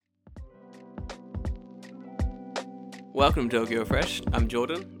Welcome to Tokyo Fresh. I'm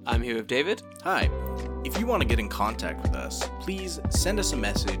Jordan. I'm here with David. Hi. If you want to get in contact with us, please send us a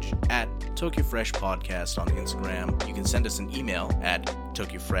message at Tokyo Fresh Podcast on Instagram. You can send us an email at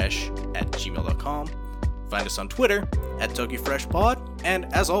tokyofresh@gmail.com. Find us on Twitter at TokyoFreshPod. And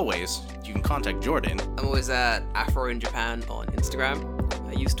as always, you can contact Jordan. I'm always at Afro in Japan on Instagram.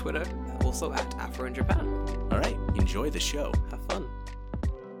 I use Twitter, also at Afro in Japan. All right, enjoy the show. Have fun.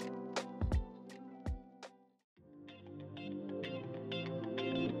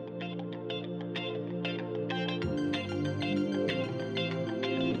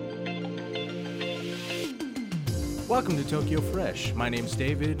 Welcome to Tokyo Fresh. My name's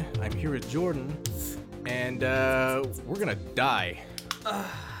David. I'm here with Jordan. And we're gonna die.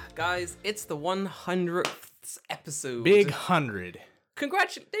 Guys, it's the 100th episode. Big 100.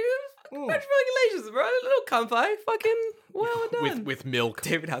 Congratulations, bro. A little kanpai. Fucking well done. With milk.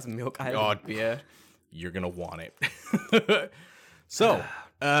 David has milk. I have God. beer. You're gonna want it. So,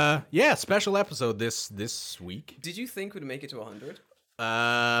 yeah, special episode this week. Did you think we'd make it to 100?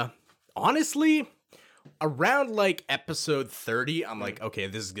 Honestly, around like episode 30, I'm like, okay,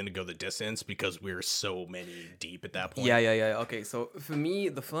 this is gonna go the distance because we're so many deep at that point. Yeah. Okay, so for me,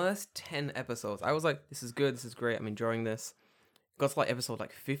 the first 10 episodes, I was like, this is good, this is great, I'm enjoying this. Got to like episode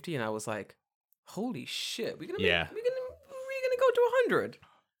like 50, and I was like, holy shit, we're gonna go to 100.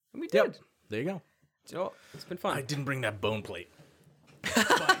 And we did. Yep. There you go. Do you know what? It's been fun. I didn't bring that bone plate. It's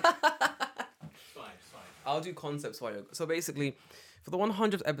fine. I'll do concepts while you. So basically, for the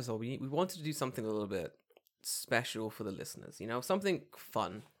 100th episode, we wanted to do something a little bit special for the listeners. You know, something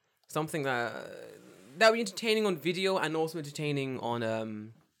fun, something that would be entertaining on video and also entertaining on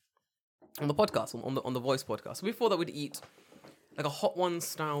the podcast, on the voice podcast. So we thought that we'd eat like a Hot Ones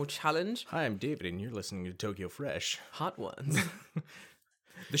style challenge. Hi, I'm David, and you're listening to Tokyo Fresh, Hot Ones,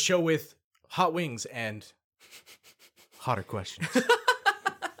 the show with hot wings and hotter questions.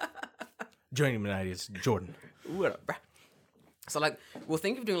 Joining me tonight is Jordan. What up, bruh? So like we'll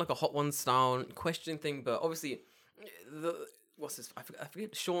think of doing like a Hot Ones style question thing, but obviously what's this? I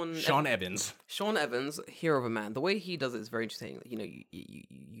forget. Sean Evans. Sean Evans, hero of a man. The way he does it is very interesting. You know, you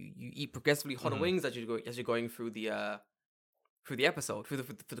eat progressively hotter wings as you're going through the episode, through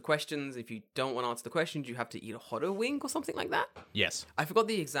the questions. If you don't want to answer the questions, you have to eat a hotter wing or something like that. Yes. I forgot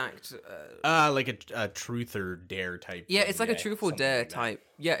the exact. Like a truth or dare type. Yeah, it's like a truth or dare like type.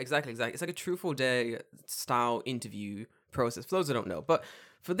 Yeah, exactly. It's like a truth or dare style interview process. For those who don't know, but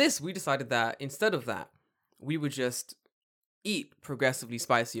for this, we decided that instead of that, we would just eat progressively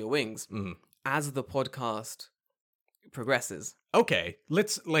spicier wings as the podcast progresses. Okay,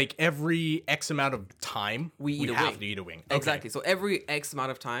 let's like every X amount of time we have to eat a wing. Okay. Exactly. So every X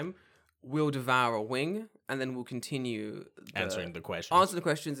amount of time, we'll devour a wing, and then we'll continue Answering the questions. Answer the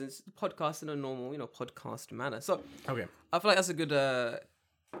questions in the podcast in a normal, podcast manner. So Okay. I feel like that's a good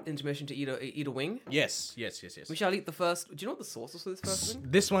intermission to eat a wing. Yes. We shall eat the first. Do you know what the sauce is for this first wing?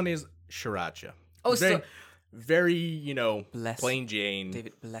 This one is sriracha. Oh, very, Bless plain Jane,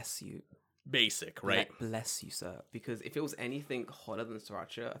 David, bless you. basic, right? Bless you, sir. Because if it was anything hotter than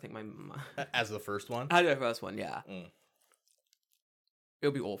sriracha, I think my As the first one. I do the first one, yeah. It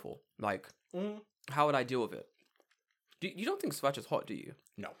would be awful. Like, how would I deal with it? You don't think sriracha's hot, do you?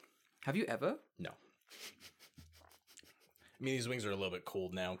 No. Have you ever? No. I mean, these wings are a little bit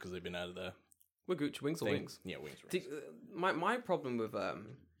cold now because they've been out of the We're Gucci wings or thing. wings? Yeah, wings. My problem with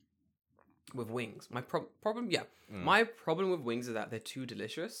wings, my problem with wings is that they're too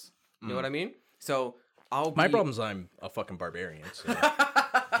delicious. You know what I mean? So My problem's I'm a fucking barbarian. So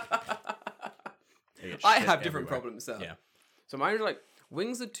I have different problems, so. Yeah. So mine are like,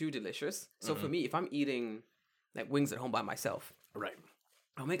 wings are too delicious. So for me, if I'm eating like wings at home by myself, Right.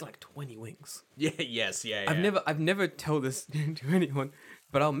 I'll make like 20 wings. Yeah. Yes. Yeah. I've never told this to anyone,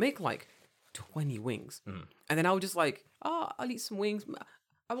 but I'll make like 20 wings, and then I'll just like, I'll eat some wings.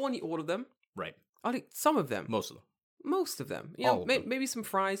 I won't eat all of them. Right. I'll eat some of them. Most of them. Most of them. You All know, of them. maybe some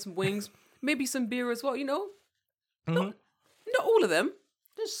fries, some wings, maybe some beer as well. You know, not all of them.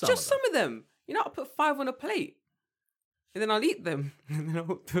 Just some of them. You know, I'll put 5 on a plate, and then I'll eat them, and then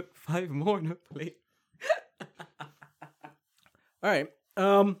I'll put 5 more on a plate. All right.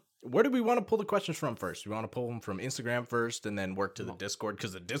 Where do we want to pull the questions from first? We want to pull them from Instagram first, and then work to the Discord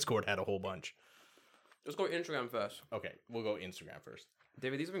because the Discord had a whole bunch. Let's go Instagram first. Okay, we'll go Instagram first.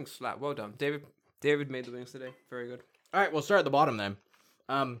 David, these wings slap. Well done, David. David made the wings today. Very good. All right, we'll start at the bottom then.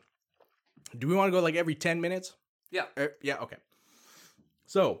 Do we want to go like every 10 minutes? Yeah. Yeah. Okay.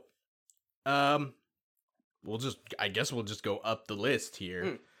 So, we'll just go up the list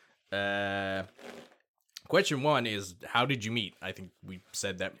here. Question 1 is, how did you meet? I think we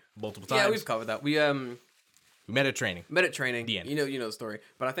said that multiple times. Yeah, we've covered that. We We met at training. Met at training. The end. You know the story.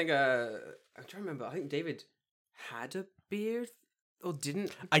 But I think I'm trying to remember. I think David had a beard or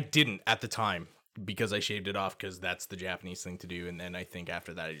didn't. I didn't at the time because I shaved it off because that's the Japanese thing to do. And then I think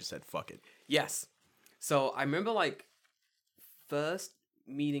after that I just said fuck it. Yes. So I remember like first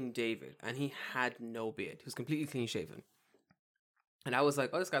meeting David, and he had no beard. He was completely clean shaven. And I was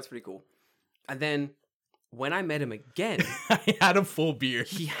like, oh, this guy's pretty cool. And then when I met him again, I had a full beard.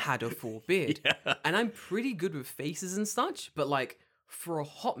 he had a full beard. Yeah. And I'm pretty good with faces and such, but like for a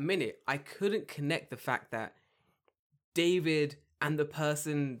hot minute, I couldn't connect the fact that David and the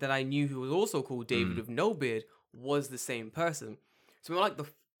person that I knew who was also called David with no beard was the same person. So like the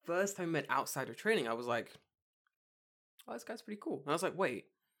first time we met outside of training, I was like, oh, this guy's pretty cool. And I was like, wait,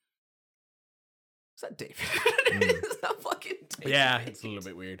 is that David? Is that fucking David? Yeah, it's a little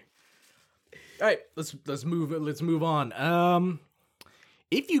bit weird. All right, let's move on.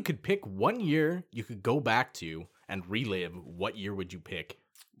 If you could pick one year you could go back to and relive, what year would you pick?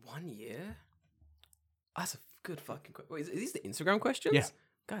 1 year? That's a good fucking question. Wait, is these the Instagram questions? Yeah.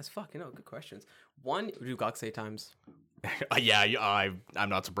 Guys, fucking hell, good questions. Ryugakusei times. Yeah, I'm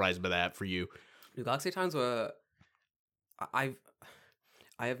not surprised by that for you. Ryugakusei times were... I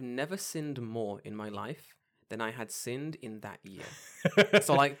have never sinned more in my life than I had sinned in that year.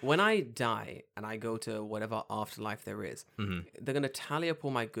 So like when I die and I go to whatever afterlife there is, they're gonna tally up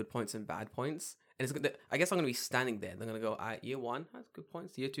all my good points and bad points, and it's gonna, I guess I'm gonna be standing there. They're gonna go, year 1 has good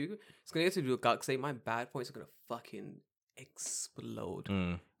points, year 2, it's gonna get to Ryugakusei. My bad points are gonna fucking explode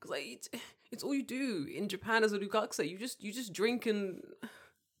because like it's all you do in Japan as a Ryugakusei. You just drink and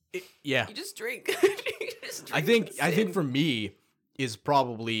Yeah, you just drink. You just drink I think for me is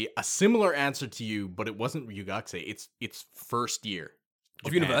probably a similar answer to you, but it wasn't Ryugakusei. It's first year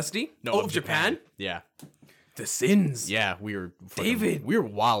of Japan. university. No, of Japan. Yeah, The sins. yeah. We were David. We were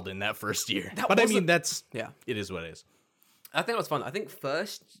wild in that first year. That But I mean, wasn't- that's Yeah. it is what it is. I think it was fun. I think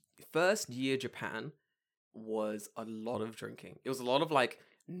first year Japan was a lot of drinking. It was a lot of like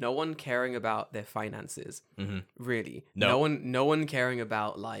no one caring about their finances. Really. No. No one caring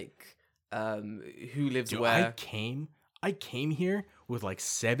about like who lives Dude, where. I came here with like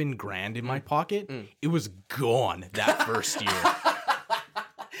 $7 grand in my Mm. pocket. It was gone that first year.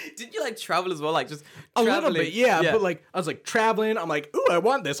 Did you like travel as well? Like just A little traveling? bit, yeah, but like I was like traveling. I'm like, ooh, I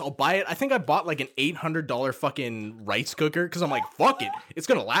want this. I'll buy it. I think I bought like an $800 fucking rice cooker because I'm like, fuck it, it's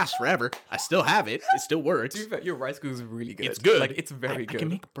gonna last forever. I still have it. It still works. To be fair, your rice cooker is really good. It's good. Like it's very good. I can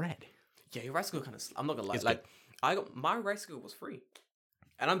make bread. Yeah, your rice cooker kind of. I'm not gonna lie. It's Like I got my rice cooker was free,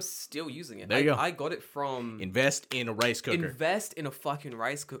 and I'm still using it. There you go. I got it from Invest in a rice cooker. invest in a fucking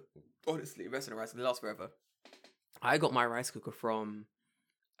rice cooker. Honestly, invest in a rice cooker. It lasts forever. I got my rice cooker from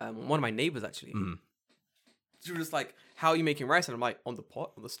one of my neighbors actually. She was just like, "How are you making rice?" And I'm like, "On the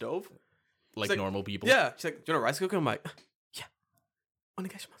pot, on the stove." like like, normal people. Yeah. She's like, "Do you want a rice cooker?" I'm like, "Yeah."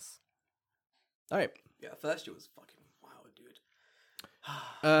 Onegaishimasu. All right. Yeah, first year was fucking wild, dude.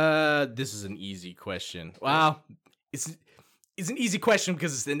 This is an easy question. Wow. It's an easy question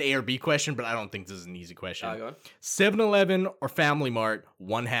because it's an A or B question, but I don't think this is an easy question. Go on. 7-Eleven or Family Mart,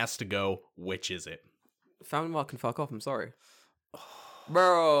 one has to go. Which is it? Family Mart can fuck off. I'm sorry.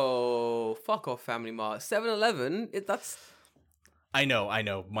 Bro, fuck off, Family Mart. 7-Eleven, that's... I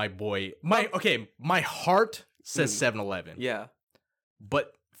know. My boy. My heart says 7-Eleven. Yeah.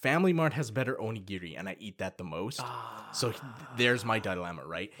 But Family Mart has better onigiri, and I eat that the most. So there's my dilemma,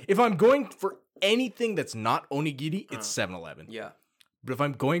 right? If I'm going for anything that's not onigiri, it's 7-Eleven. Yeah. But if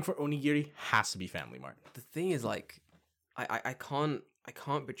I'm going for onigiri, has to be Family Mart. The thing is, like, I can't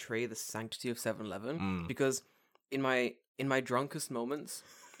betray the sanctity of 7-Eleven because in my drunkest moments,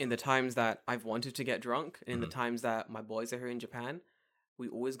 in the times that I've wanted to get drunk, and in the times that my boys are here in Japan, we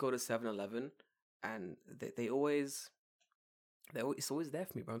always go to 7-Eleven, and it's always there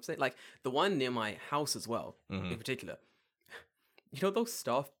for me, bro. I'm saying, like, the one near my house as well, in particular. You know, those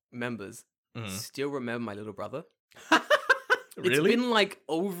staff members still remember my little brother. Really? It's been like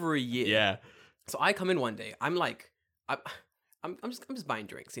over a year. Yeah. So I come in one day. I'm like, I'm just buying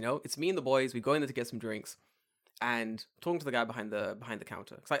drinks. You know, it's me and the boys. We go in there to get some drinks, and talking to the guy behind the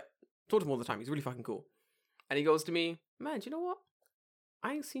counter. Cause I talk to him all the time. He's really fucking cool. And he goes to me, "Man, do you know what?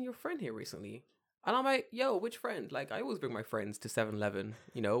 I ain't seen your friend here recently." And I'm like, "Yo, which friend? Like, I always bring my friends to 7-Eleven.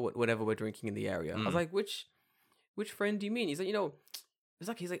 You know, whatever we're drinking in the area." I was like, "Which friend do you mean?" He's like, "You know, it's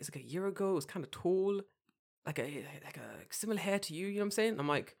like a year ago. It was kind of tall, like a similar hair to you. You know what I'm saying?" I'm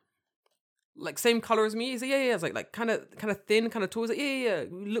like same color as me. He's like, yeah. I was like kind of thin, kind of tall. He's like, yeah.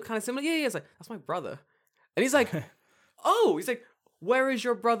 We look kind of similar. Yeah. It's like, that's my brother. And he's like, oh, he's like, where is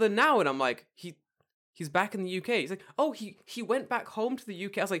your brother now? And I'm like, he's back in the UK. He's like, oh, he went back home to the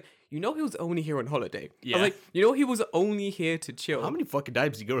UK. I was like, he was only here on holiday. Yeah. I was like, he was only here to chill. How many fucking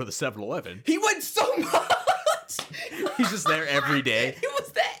times did you go to the 7-Eleven? He went so much. He's just there every day. He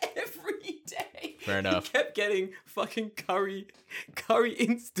was there every day. Fair enough. He kept getting fucking curry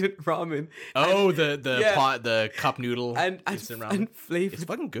instant ramen. Oh, the yeah. pot, the cup noodle And instant ramen. and flavored. It's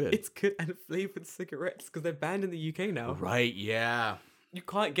fucking good. It's good, and flavored cigarettes because they're banned in the UK now. Right, yeah. You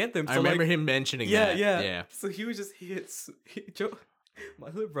can't get them. I So remember like, him mentioning yeah, that. yeah. So he was just my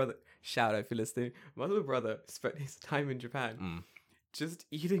little brother. Shout out if you're listening. My little brother spent his time in Japan, just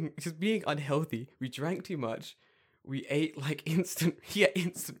being unhealthy. We drank too much. We ate like instant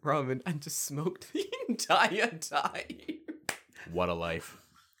ramen and just smoked the entire time. What a life.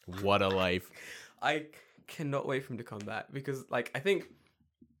 What a life. I cannot wait for him to come back because, like, I think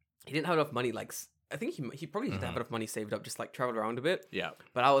he didn't have enough money. Like, I think he probably didn't have enough money saved up, just like travel around a bit. Yeah.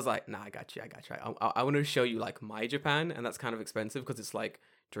 But I was like, nah, I got you. I want to show you like my Japan, and that's kind of expensive because it's like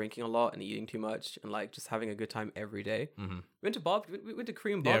drinking a lot and eating too much and like just having a good time every day. Mm-hmm. We went to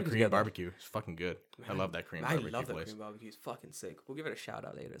Korean Yeah, barbecue. Korean together. barbecue. It's fucking good. I love that Korean barbecue I love that place. Korean barbecue. It's fucking sick. We'll give it a shout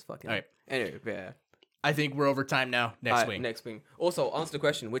out later. It's fucking. All right. Anyway, yeah. I think we're over time now. Next Alright, week. Next week. Also, answer the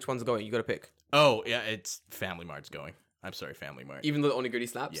question: which one's going? You got to pick. Oh, yeah, it's Family Mart's going. I'm sorry, Family Mart. Even though the onigiri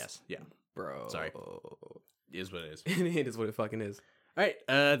slaps. Yes, yeah. Bro. Sorry. It is what it is. It is what it fucking is. All right,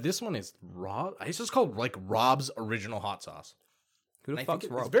 this one is Rob. It's just called like Rob's Original Hot Sauce. Who the And I fuck's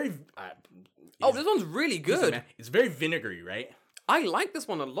think Rob? it's very. Oh, this one's really good. It's very vinegary, right? I like this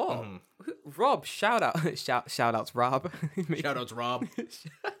one a lot. Rob, shout out, shout outs, Rob. Shout out to Rob.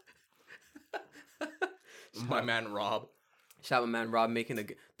 My man Rob. Shout out my man Rob making a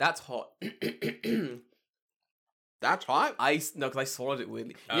good. That's hot. That's hot. No, because I swallowed it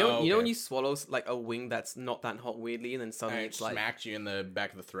weirdly. You Oh, know, you know when okay. you swallow like a wing that's not that hot weirdly, and then suddenly It it's like smacked you in the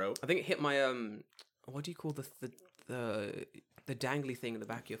back of the throat. I think it hit my what do you call the dangly thing in the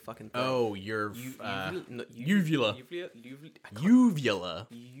back of your fucking throat? Oh, your uvula. uvula.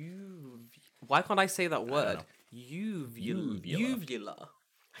 Why can't I say that word? know. Uvula. Uvula. Uvula.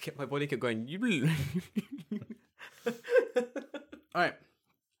 My body kept going. Uvula. All right.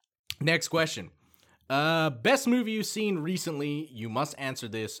 Next question. Best movie you've seen recently. You must answer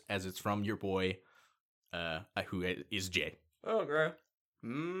this as it's from your boy, who is Jay. Oh, girl.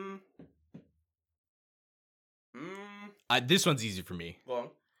 This one's easy for me. Go on.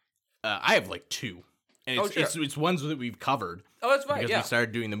 I have like two, and it's ones that we've covered. Oh, that's right. Because Yeah. we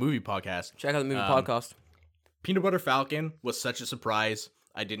started doing the movie podcast. Check out the movie podcast. Peanut Butter Falcon was such a surprise.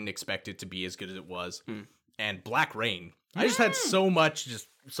 I didn't expect it to be as good as it was. And Black Rain. I just had so much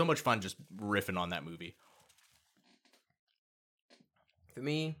fun just riffing on that movie. For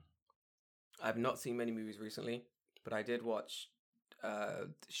me, I've not seen many movies recently, but I did watch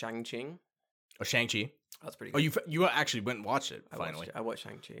Shang-Chi. Oh, Shang-Chi. That's pretty Oh, good. you actually went and watched it, I finally. watched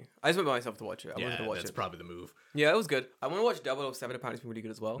Shang-Chi. I just went by myself to watch it. I wanted to watch that's it. probably the move. Yeah, it was good. I want to watch 007. Apparently, it's been really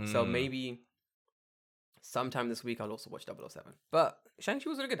good as well. So maybe sometime this week I'll also watch 007. But Shang-Chi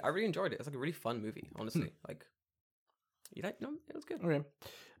was really good. I really enjoyed it. It's like a really fun movie, honestly. Like, no, it was good. Okay.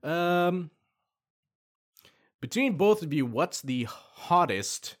 Between both of you, what's the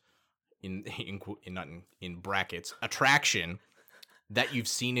hottest in brackets attraction that you've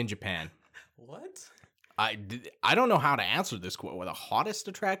seen in Japan? What? I don't know how to answer this. What the hottest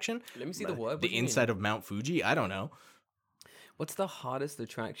attraction? Let me see the word. What The do you mean? inside of Mount Fuji? I don't know. What's the hardest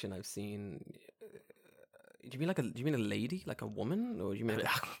attraction I've seen? Do you mean a lady, like a woman, or do you mean?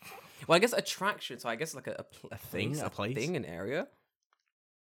 Well, I guess attraction. So I guess like a Thing, place, a place? thing, an area.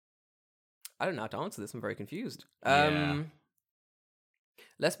 I don't know how to answer this. I'm very confused. Yeah.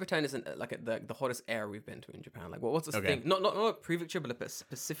 Let's pretend it's like the hottest area we've been to in Japan. Like, what's this Okay. thing? Not a prefecture, but a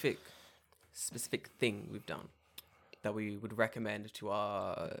specific thing we've done that we would recommend to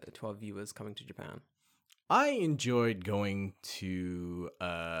our viewers coming to Japan. I enjoyed going to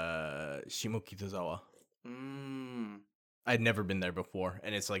Shimokitazawa. I'd never been there before,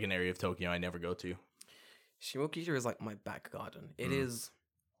 and it's like an area of Tokyo I never go to. Shimokita is like my back garden. It is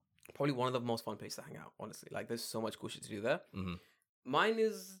probably one of the most fun places to hang out, honestly. Like, there's so much cool shit to do there. Mine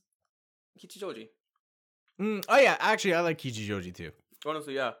is Kichijoji. Oh yeah, actually, I like Kichijoji too.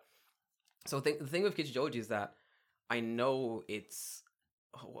 Honestly, yeah. So the thing with Kichijoji is that I know it's...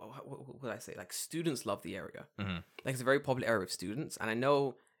 What would I say? Like, students love the area. Like, it's a very popular area of students. And I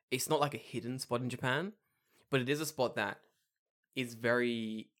know it's not like a hidden spot in Japan, but it is a spot that is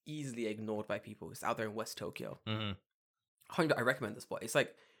very easily ignored by people. It's out there in West Tokyo. I recommend the spot. It's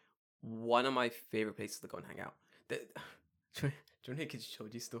like one of my favorite places to go and hang out. Do you want to hear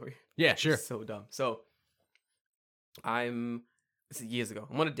Kichijoji's story? Yeah, sure. It's so dumb. So, this is years ago.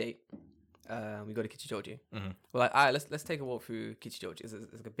 I'm on a date. We go to Kichijoji. Mhm. We're like, all right, let's take a walk through Kichijoji. It's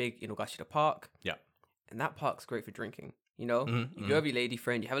like a big Inogashira park. Yeah. And that park's great for drinking. You know, Mhm, you go with your lady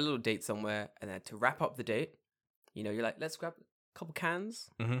friend, you have a little date somewhere, and then to wrap up the date, you know, you're like, let's grab a couple cans,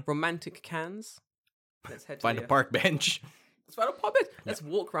 Mhm. romantic cans. Let's head to Find the, a park bench. Let's find a pub it. Let's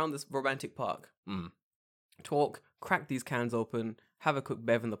walk around this romantic park. Mhm. Talk, crack these cans open, have a quick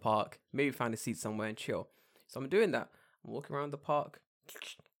bev in the park, maybe find a seat somewhere and chill. So I'm doing that. I'm walking around the park,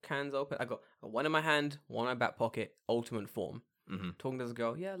 cans open. I got one in my hand, one in my back pocket, ultimate form. Mhm. Talking to this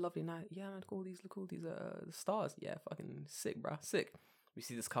girl, yeah, lovely night. Yeah, man, look at all these stars. Yeah, fucking sick, bruh, sick. We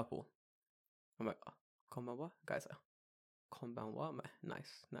see this couple. I'm like, oh, konbanwa? Guys, konbanwa?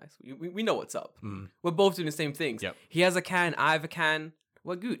 Nice. We know what's up. Mhm. We're both doing the same things. Yep. He has a can, I have a can.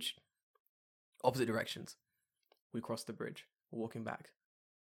 We're gooch. Opposite directions. We cross the bridge. We're walking back.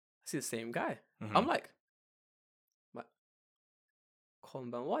 I see the same guy. Mhm. I'm like, what?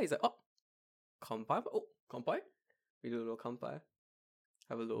 Konbanwa? He's like, oh, kanpai? Oh, kanpai? We do a little kanpai.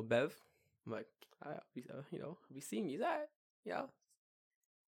 Have a little bev. I'm like, you know, have you seen me? He's like, yeah.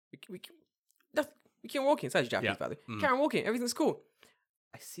 We can't walk in. It's actually Japanese, by the way. Can't walk in. Everything's cool.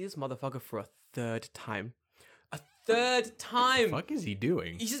 I see this motherfucker for a third time. A third time. What the fuck is he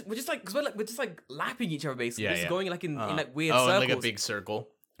doing? We're just like lapping each other basically. Yeah, Just yeah. going like in like weird Oh, circles. like a big circle.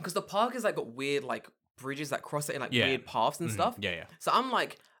 Because the park is like got weird like bridges that cross it in like Yeah. weird paths and Mhm. stuff. Yeah. So I'm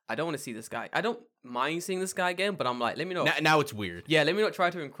like, I don't want to see this guy. I don't mind seeing this guy again, but I'm like, let me know. Now it's weird. Yeah, let me not try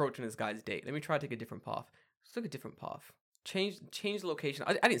to encroach on this guy's date. Let me try to take a different path. Just took a different path. Change the location.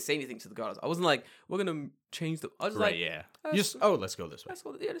 I didn't say anything to the girls. I wasn't like, we're gonna change the. I was Right, like, yeah. let's- Let's go this way. let's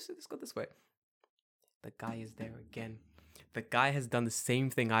go. Yeah, let's go this way. The guy is there again. The guy has done the same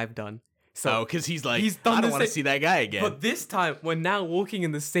thing I've done. So, because he's like, he's done I don't the want to same- see that guy again. but this time we're now walking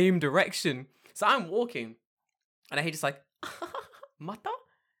in the same direction. So I'm walking, and I hear just like, mata.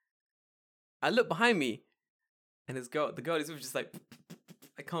 I look behind me, and the girl is just like,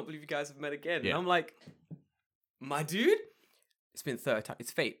 I can't believe you guys have met again. Yeah. And I'm like, my dude, it's been third time.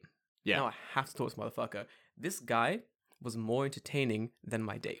 It's fate. Yeah. Now I have to talk to this motherfucker. This guy was more entertaining than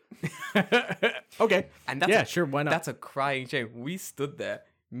my date. Okay. And that's Yeah, sure, why not? That's a crying shame. We stood there,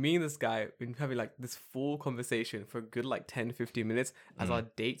 me and this guy, been having like this full conversation for a good like 10, 15 minutes as our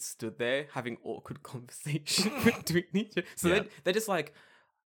date stood there having awkward conversation between each other. So Yeah. they're just like,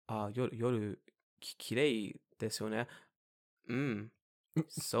 yoru kirei desu yo ne.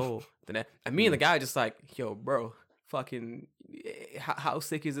 So, and me and the guy are just like, yo, bro, fucking, how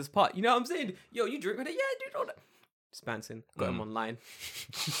sick is this pot? You know what I'm saying? Yo, you drink with it? Yeah, dude, all that. Spanson, got him online.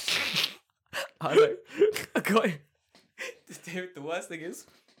 I was like, I got him. The worst thing is,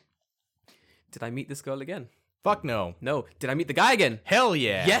 did I meet this girl again? Fuck no. No. Did I meet the guy again? Hell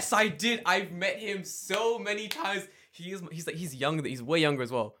yeah. Yes, I did. I've met him so many times. He's younger. He's way younger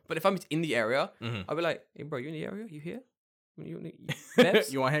as well. But if I'm in the area, Mhm. I'll be like, "Hey, bro, you in the area? You here? You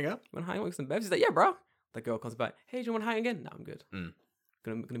bevs? You want to hang out? You want to hang with some bevs?" He's like, "Yeah, bro." The girl comes back. "Hey, do you want to hang again?" No, I'm good. Mm.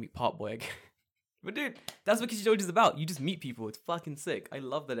 Gonna meet Part Boy again. But dude, that's what Kichijoji is about. You just meet people. It's fucking sick. I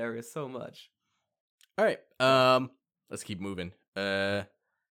love that area so much. All right. Let's keep moving.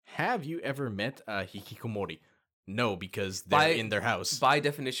 Have you ever met hikikomori? No, because they're in their house. By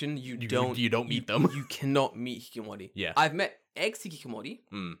definition, you don't meet them. You cannot meet hikikomori. Yeah. I've met ex hikikomori,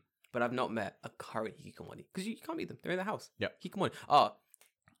 Mm. but I've not met a current hikikomori because you can't meet them. They're in the house. Yeah. Hikikomori. Oh,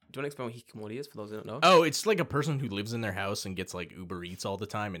 do you want to explain what hikikomori is for those who don't know? Oh, it's like a person who lives in their house and gets like Uber Eats all the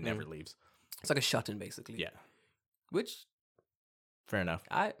time and never leaves. It's like a shut-in, basically. Yeah. Which Fair enough.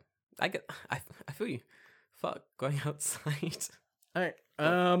 I feel you. Fuck going outside. All right.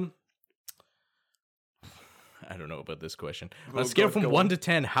 I don't know about this question. Go- On a scale go- from go 1 on. to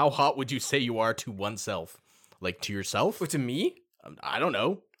 10, how hot would you say you are to oneself? Like to yourself? But to me, I don't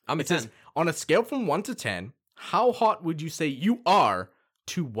know. I'm a It says 10. on a scale from 1 to 10, how hot would you say you are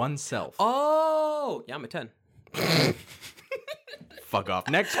to oneself? Oh, yeah, I'm a 10. Fuck off.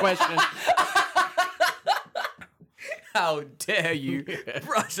 Next question. How dare you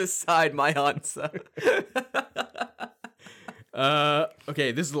brush aside my answer?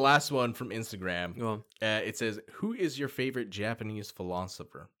 Okay, this is the last one from Instagram. Go on. It says, "Who is your favorite Japanese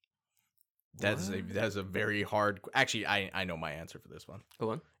philosopher?" That's a very hard. Actually, I know my answer for this one.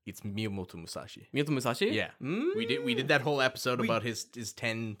 Go on. It's Miyamoto Musashi. Miyamoto Musashi? Yeah, Mm. we did that whole episode about his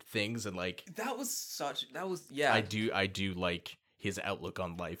 10 things, and like That was yeah. I do like his outlook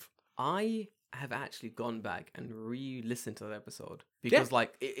on life. I have actually gone back and re-listened to that episode because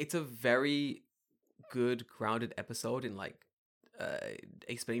like it's a very good grounded episode in like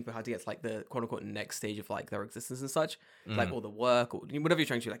explaining how to get to like the quote unquote next stage of like their existence and such, like all the work or whatever you're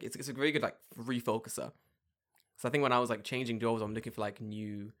trying to do. Like it's a very good like refocuser. So I think when I was like changing jobs, I'm looking for like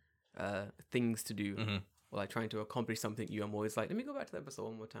new things to do, Mhm. or like trying to accomplish something new, I'm always like, let me go back to the episode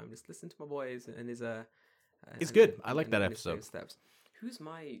one more time. Just listen to my boys and his It's and- good. and- I like and- that and his episode. favorite steps. Who's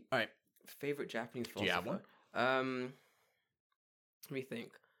my All right. favorite Japanese Do you have philosopher? Let me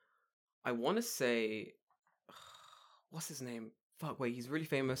think. I want to say, what's his name? Fuck, wait, he's really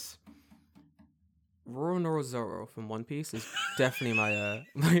famous. Roronoa Zoro from One Piece is definitely my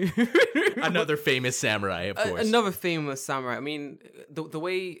Another famous samurai, of course. another famous samurai. I mean, the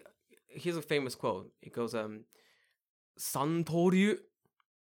way here's a famous quote. It goes, "Santoryu."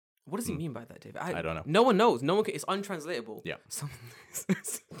 What does he mean by that, David? I don't know. No one knows. No one can. It's untranslatable. Yeah. It's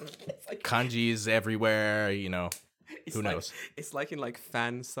like, Kanji's everywhere, it's who like- knows? It's like in like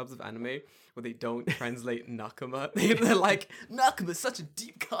fan subs of anime where they don't translate Nakama. They're like, Nakama is such a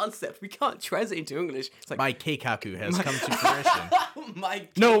deep concept. We can't translate into English. It's like, My Keikaku has come to fruition. oh my.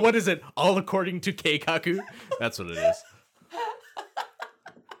 No, what is it? All according to Keikaku? That's what it is.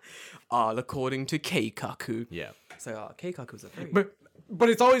 All according to Keikaku. Yeah. So Keikaku's a very. But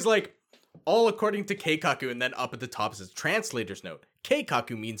it's always like, all according to Keikaku, and then up at the top it says translator's note.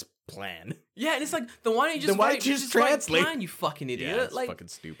 Keikaku means plan. Yeah, and it's like, then why don't you just Then why write, don't you just write translate? plan, you fucking idiot? Yeah, it's like, fucking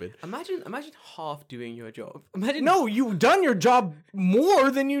stupid. imagine half doing your job. Imagine No, you've done your job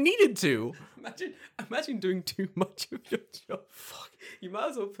more than you needed to. imagine doing too much of your job. Fuck. You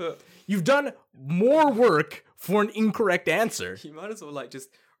might as well put. You've done more work for an incorrect answer. You might as well like just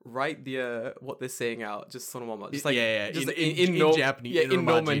write the what they're saying out, just sort of just like Yeah, just in Japanese, yeah, in in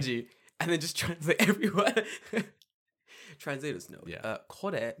Romaji. Romaji, and then just translate everywhere. Translators note. Yeah.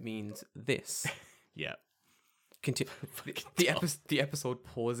 Kore means this. Yeah. Continue. The episode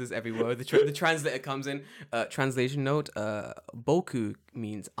pauses every word. The translator comes in. Translation note. Boku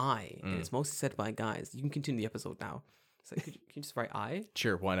means I, and it's mostly said by guys. You can continue the episode now. So can you just write I?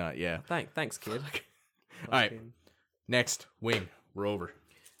 Sure, why not? Yeah. Thanks, kid. All right. Next, wing. We're over.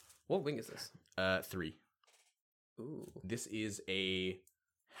 What wing is this? 3. Ooh. This is a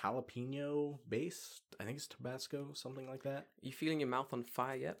jalapeno based, I think it's Tabasco, something like that. You feeling your mouth on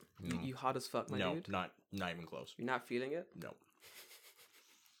fire yet? You hot as fuck, my No, dude. not even close. You're not feeling it. No.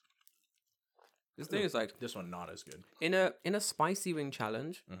 This thing is like This one not as good. in a spicy wing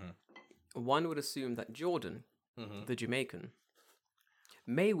challenge. One would assume that Jordan, the Jamaican,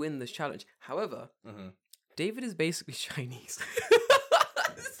 may win this challenge. However, David is basically Chinese.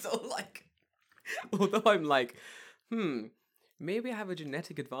 So like, although I'm like, maybe I have a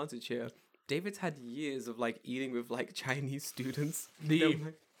genetic advantage here. David's had years of like eating with like Chinese students.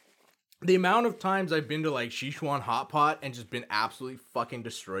 The amount of times I've been to like Sichuan hot pot and just been absolutely fucking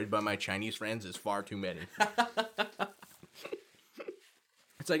destroyed by my Chinese friends is far too many.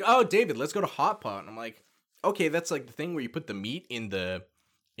 It's like, oh, David, let's go to hot pot. And I'm like, okay, that's like the thing where you put the meat in the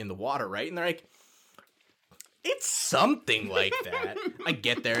water, right? And they're like, it's something like that. I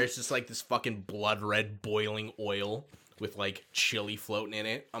get there, it's just like this fucking blood red boiling oil with like chili floating in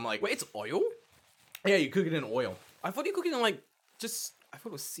it. I'm like, Wait, it's oil? yeah, you cook it in oil. I thought you cooked it in like just. I thought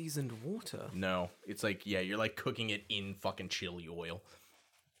it was seasoned water. No, it's like, yeah, you're like cooking it in fucking chili oil.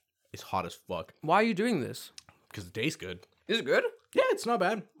 It's hot as fuck. Why are you doing this? Because it tastes good. Is it good? Yeah, it's not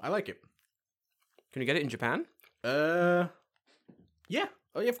bad. I like it. Can you get it in Japan? Yeah.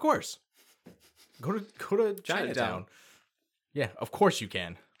 Oh, yeah, of course. Go to Chinatown. Chinatown. Yeah, of course you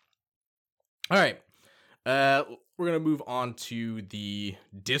can. All right. We're gonna move on to the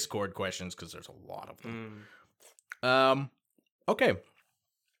Discord questions because there's a lot of them. Okay.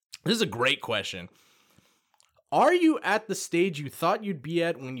 This is a great question. Are you at the stage you thought you'd be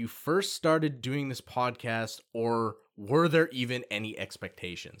at when you first started doing this podcast, or were there even any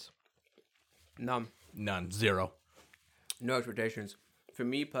expectations? None. None. Zero. No expectations. For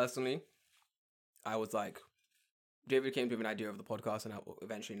me personally, I was like, David came to me an idea of the podcast, and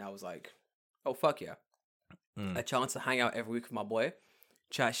eventually I was like, oh, fuck yeah. A chance to hang out every week with my boy,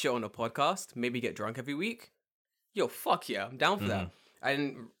 chat shit on a podcast, maybe get drunk every week. Yo, fuck yeah, I'm down for that. I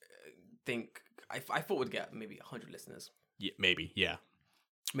didn't think, I thought we'd get maybe 100 listeners. Yeah, maybe. Yeah.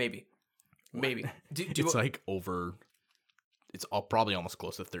 Maybe. It's like over. It's probably almost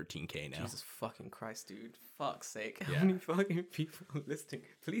close to 13K now. Jesus fucking Christ, dude. Fuck's sake. Yeah. How many fucking people are listening?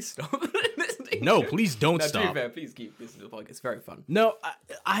 Please stop listening. No, please don't No, to stop. be fair, please keep listening to the podcast. It's very fun. No,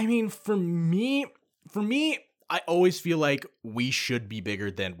 I mean, for me, I always feel like we should be bigger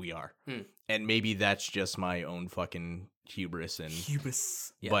than we are. And maybe that's just my own fucking hubris.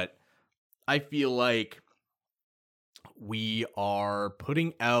 Hubris. Yeah. But I feel like we are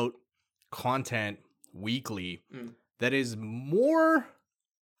putting out content weekly that is more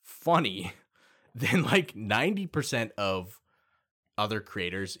funny than like 90% of other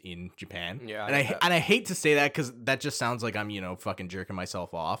creators in Japan. Yeah, and I hate to say that because that just sounds like I'm fucking jerking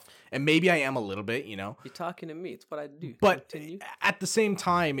myself off, and maybe I am a little bit, You're talking to me. It's what I do. But Continue. at the same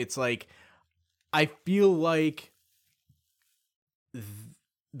time, it's like I feel like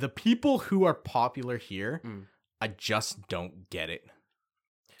the people who are popular here, I just don't get it.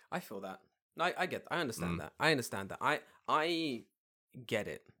 I feel that. I understand that. I understand that. I get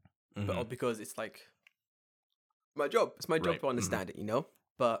it, but because it's like my job. It's my job to understand it,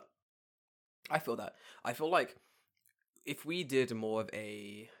 But I feel that. I feel like if we did more of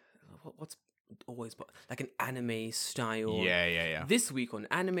a what's always like an anime style. Yeah. This week on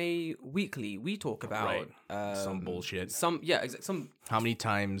Anime Weekly, we talk about some bullshit. Some How many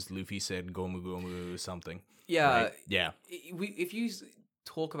times Luffy said "gomu gomu" something? Yeah, right? Yeah. If you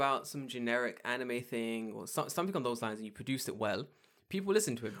talk about some generic anime thing or something on those lines, and you produce it well, people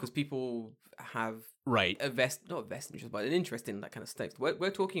listen to it because people have not a vested interest, but an interest in that kind of stuff.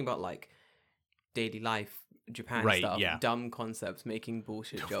 We're talking about like daily life Japan stuff, dumb concepts, making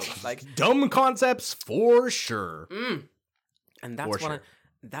bullshit jokes, like dumb concepts for sure. And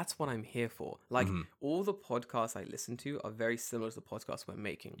that's what I'm here for. Like all the podcasts I listen to are very similar to the podcasts we're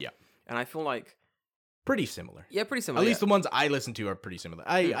making. Yeah, and I feel like pretty similar. Yeah, pretty similar. At least the ones I listen to are pretty similar.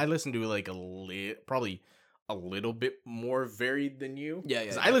 I listen to like probably a little bit more varied than you. Yeah.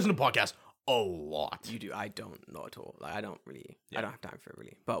 I listen to podcasts a lot. You do. I don't, not at all. Like I don't have time for it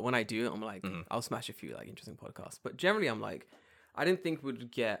really. But when I do, I'm like, I'll smash a few like interesting podcasts. But generally, I'm like, I didn't think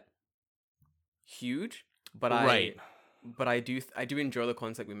we'd get huge, but I do enjoy the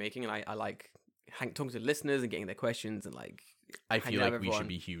concept we're making, and I like talking to listeners and getting their questions and like. I feel like we should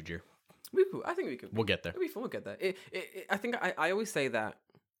be huger. I think we could. We'll get there. It'll be fun. We'll get there. I think I always say that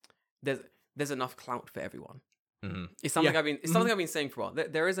there's enough clout for everyone. It's something I've been saying for a while.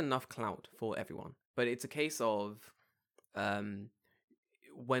 There is enough clout for everyone, but it's a case of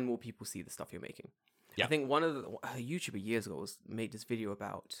when will people see the stuff you're making? Yeah. I think one of a YouTuber years ago made this video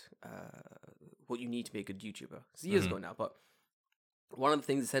about what you need to be a good YouTuber. It's years ago now, but one of the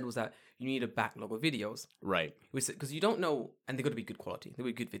things he said was that you need a backlog of videos. Right. Because you don't know, and they've got to be good quality. They'll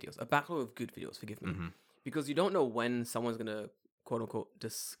be good videos. A backlog of good videos, forgive me. Because you don't know when someone's going to, quote unquote,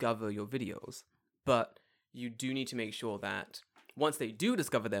 discover your videos. But you do need to make sure that once they do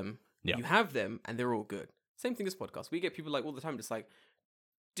discover them, you have them and they're all good. Same thing as podcasts. We get people like all the time just like,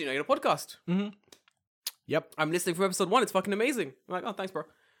 do you know you got a podcast? Yep. I'm listening from episode 1. It's fucking amazing. I'm like, oh, thanks, bro.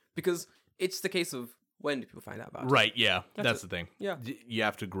 Because it's the case of when do people find out about it? Right, yeah. That's the thing. Yeah. You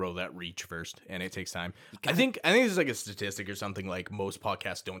have to grow that reach first, and it takes time. I think there's like a statistic or something like most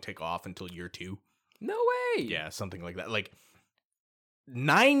podcasts don't take off until year 2. No way. Yeah, something like that. Like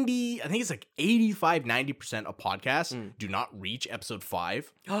 90, I think it's like 85, 90% of podcasts do not reach episode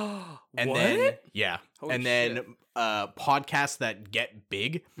 5. And what? then, yeah. Holy and shit. then podcasts that get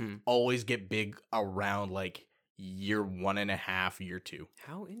big always get big around like year 1.5, year 2.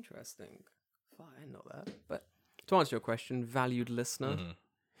 How interesting. I didn't know that. But to answer your question, valued listener,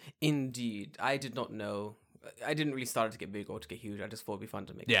 indeed, I did not know. I didn't really start to get big or to get huge. I just thought it'd be fun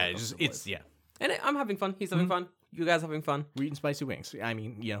to make. Yeah, yeah. And I'm having fun. He's having fun. You guys having fun. We're eating spicy wings. I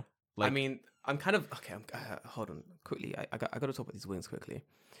mean, I'm kind of okay. Hold on, quickly. I got to talk about these wings quickly.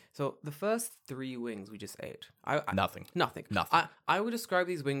 So the first 3 wings we just ate, nothing. I would describe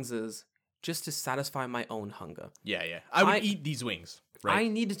these wings as just to satisfy my own hunger. Yeah. I would eat these wings. Right? I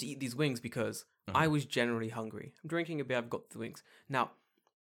needed to eat these wings because I was generally hungry. I'm drinking a beer. I've got the wings now.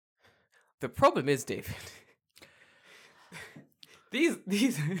 The problem is, David.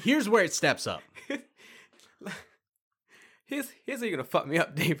 these here's where it steps up. Here's how you're gonna fuck me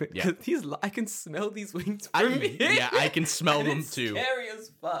up, David. Yeah. I can smell these wings from here. Yeah, I can smell them it's too. Scary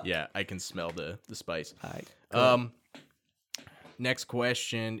as fuck. Yeah, I can smell the spice. Right, next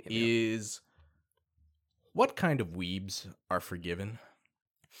question is, what kind of weebs are forgiven?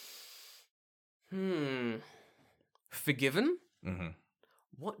 Forgiven?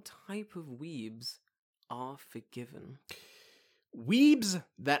 What type of weebs are forgiven? Weebs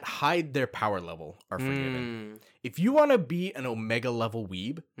that hide their power level are forgiven. If you want to be an Omega level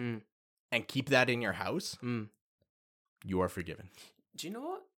weeb and keep that in your house, you are forgiven. Do you know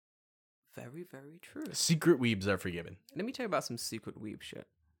what? Very, very true. Secret weebs are forgiven. Let me tell you about some secret weeb shit.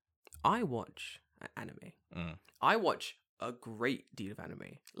 I watch anime. I watch a great deal of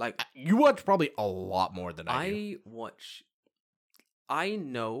anime. Like you watch probably a lot more than I do. I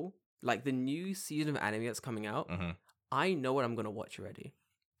know, like the new season of anime that's coming out. I know what I'm gonna watch already.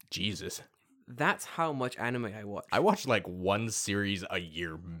 Jesus. That's how much anime I watch. I watch like one series a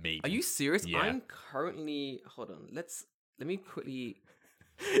year, maybe. Are you serious? Yeah. I'm currently. Hold on. Let me quickly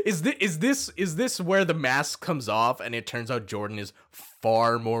Is this where the mask comes off and it turns out Jordan is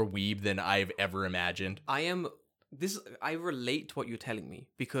far more weeb than I've ever imagined? I relate to what you're telling me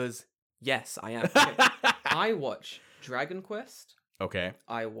because yes, I am. Okay. I watch Dragon Quest. Okay.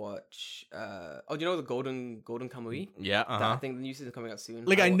 I watch do you know the Golden Kamuy? Yeah, I think the new season coming out soon.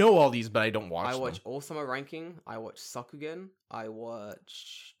 Like I know all these, but I don't watch I them. watch All Summer Ranking. I watch Sakugen. I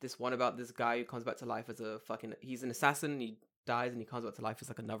watch this one about this guy who comes back to life as he's an assassin, he dies and he comes back to life as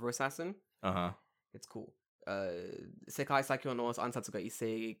like another assassin. It's cool. Sekai Saikyo no Ansatsu ga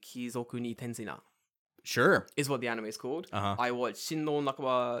Issei Kizoku ni Tensei Sure. is what the anime is called. I watch Shin no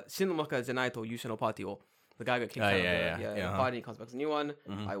Naka Janai to Yusha no Party o. The guy got kicked out of the party and he comes back as a new one.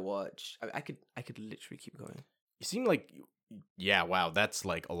 I watch. I could literally keep going. You seem like, yeah, wow, that's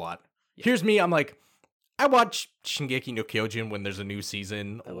like a lot. Yeah. Here's me. I'm like, I watch Shingeki no Kyojin when there's a new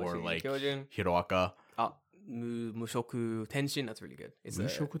season, or like Hiroaka. Mushoku Tenshin. That's really good. It's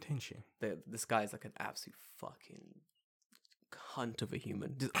Mushoku Tenshin. This guy is like an absolute fucking cunt of a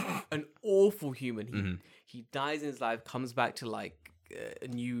human, just an awful human. He dies in his life, comes back to like a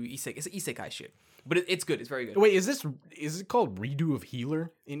new isekai. It's isekai shit. But it's good. It's very good. Wait, is it called Redo of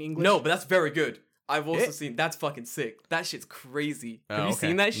Healer in English? No, but that's very good. I've also seen that's fucking sick. That shit's crazy. Have you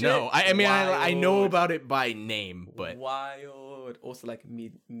seen that shit? No, I mean I know about it by name, but wild. Also like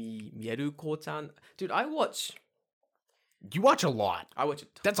Mieru Ko-chan. Dude, I watch. You watch a lot. I watch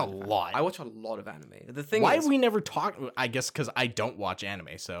That's a lot. I watch a lot of anime. The thing Why is, have we never talked? I guess because I don't watch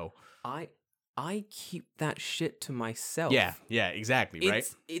anime, so I keep that shit to myself. Yeah, exactly, right?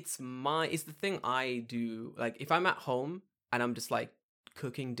 It's the thing I do. Like if I'm at home and I'm just like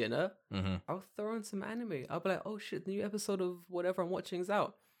cooking dinner, I'll throw on some anime. I'll be like, oh shit, the new episode of whatever I'm watching is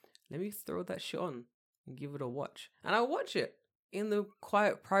out. Let me throw that shit on and give it a watch. And I'll watch it in the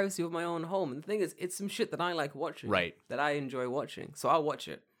quiet privacy of my own home. And the thing is, it's some shit that I like watching. Right. That I enjoy watching. So I'll watch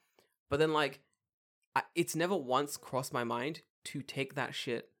it. But then like, it's never once crossed my mind to take that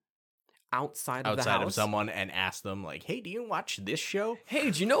shit outside of the house of someone and ask them like, hey, do you watch this show?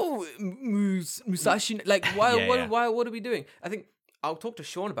 Hey, do you know Musashi? Like, why? What are we doing? I think I'll talk to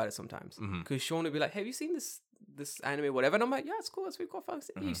Sean about it sometimes because Sean will be like, hey, have you seen this anime, whatever? And I'm like, yeah, it's cool. It's really cool.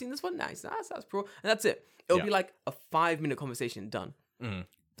 You've seen this one? Nice. That's pro. And that's it. It'll be like a 5-minute conversation done. But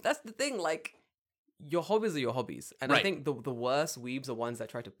that's the thing. Like, your hobbies are your hobbies, and I think the worst weebs are ones that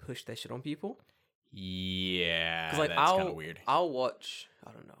try to push their shit on people. Yeah, because like that's kind of weird. I'll watch.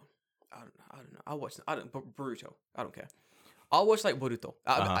 I don't know. I'll watch. Boruto. I don't care. I'll watch like Boruto.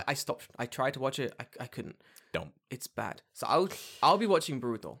 I stopped. I tried to watch it. I couldn't. Don't. It's bad. So I'll be watching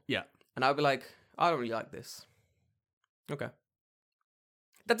Boruto. Yeah. And I'll be like, I don't really like this. Okay.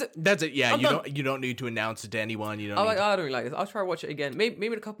 That's it. Yeah. You don't need to announce it to anyone. You don't. I don't really like this. I'll try to watch it again. Maybe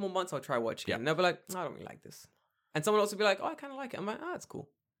in a couple more months I'll try to watch it again. And they'll be like, I don't really like this. And someone else will be like, oh, I kind of like it. I'm like, it's cool.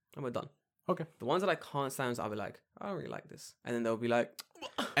 And we're done. Okay. The ones that I can't stand, I'll be like, I don't really like this. And then they'll be like,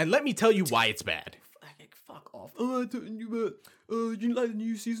 and let me tell you why it's bad. Like, fuck off. I thought you didn't like the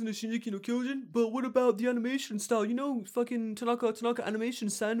new season of Shingeki no Kyojin, but what about the animation style? You know, fucking Tanaka Animation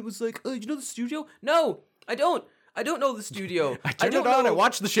San was like, you know the studio? No, I don't. I don't know the studio. I turn it on, I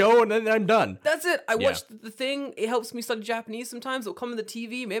watch the show, and then I'm done. That's it. I watch the thing. It helps me study Japanese sometimes. It'll come on the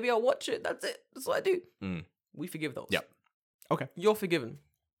TV. Maybe I'll watch it. That's it. That's what I do. We forgive those. Yep. Okay. You're forgiven.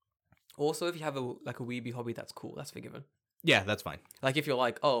 Also, if you have a weeby hobby, that's cool. That's forgiven. Yeah, that's fine. Like if you're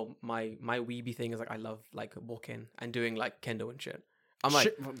like, oh, my weeby thing is like I love like walking and doing like kendo and shit. I'm like,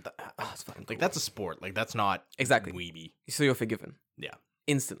 it's fucking cool. Like that's a sport. Like that's not exactly weeby. So you're forgiven. Yeah.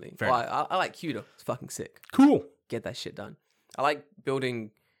 Instantly. Fair enough. I like Kyudo. It's fucking sick. Cool. Get that shit done. I like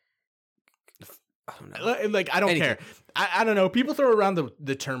building. I don't know. Like I don't care. I don't know. People throw around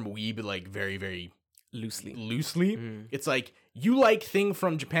the term weeb like very, very loosely. It's like you like thing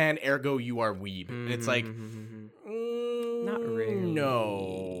from Japan, ergo you are weeb. And it's like not really.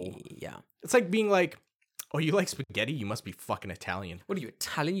 No. Yeah. It's like being like, oh, you like spaghetti? You must be fucking Italian. What are you,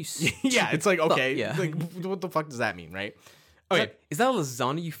 Italian? You yeah, it's like, okay. Yeah. Like, what the fuck does that mean, right? Okay. Is that a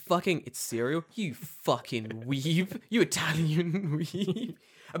lasagna? You fucking, it's cereal? You fucking weeb. You Italian weeb.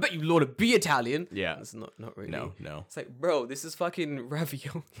 I bet you Lord to be Italian. Yeah. It's not really. No. It's like, bro, this is fucking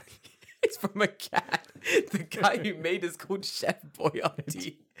ravioli. It's from a cat. The guy who made is called Chef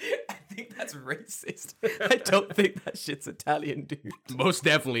Boyardee. I think that's racist. I don't think that shit's Italian, dude. Most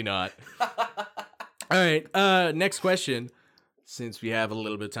definitely not. All right. Next question. Since we have a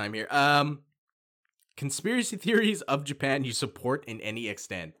little bit of time here. Conspiracy theories of Japan you support in any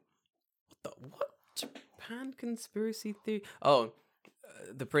extent. What? Japan conspiracy theory? Oh,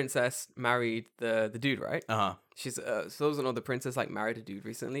 the princess married the dude, right? She's so those are the princess like married a dude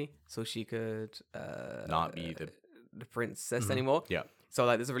recently, so she could not be the princess anymore. Yeah. So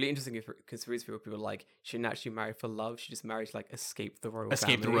like, there's a really interesting conspiracy theory where people are like, she didn't actually marry for love. She just married to like escape the royal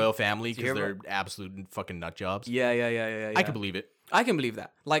Escape family. the royal family Do you because hear they're absolute fucking nut jobs. Yeah. I can believe it. I can believe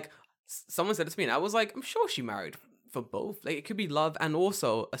that. Like, someone said it to me, and I was like, I'm sure she married for both. Like, it could be love, and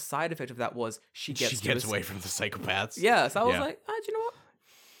also a side effect of that was she gets away from the psychopaths. Yeah, so I was Yeah. like, do you know what?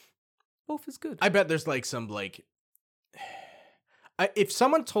 Both is good. I bet there's like some like. If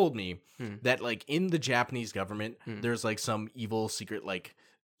someone told me that like in the Japanese government there's like some evil secret like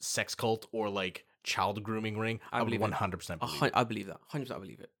sex cult or like child grooming ring, I would 100% believe it. I believe that. 100% I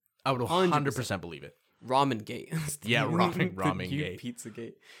believe it. I would 100% believe it. Ramen Gate. Yeah, ramen the gate. Pizza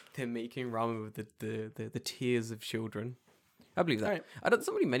Gate. They're making ramen with the tears of children. I believe that. Right. I don't.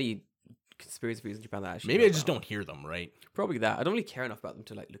 So many conspiracy theories in Japan that I actually Maybe I know just about. don't hear them, right? Probably that. I don't really care enough about them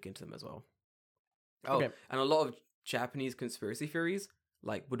to like look into them as well. Oh, Okay. and a lot of Japanese conspiracy theories,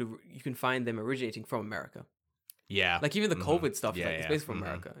 like you can find them originating from America. Yeah. Like even the COVID stuff, Yeah, like it's yeah. based from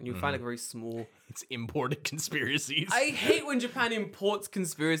America, and you find like very small. It's imported conspiracies. I hate when Japan imports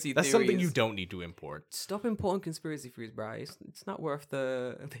conspiracy That's theories. something you don't need to import. Stop importing conspiracy theories, bro. It's not worth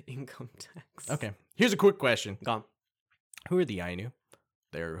the income tax. Okay. Here's a quick question. Gone. Who are the Ainu?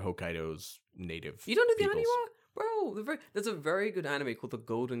 They're Hokkaido's native. You don't know the peoples. anime, bro? There's a very good anime called The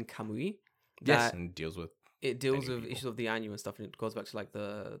Golden Kamui. Yes, that and deals with. it deals Ainu with people. issues of the Ainu and stuff, and it goes back to like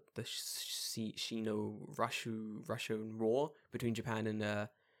the Russian war between Japan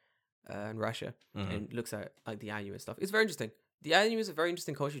and Russia, and looks at like the Ainu and stuff. It's very interesting. The Ainu is a very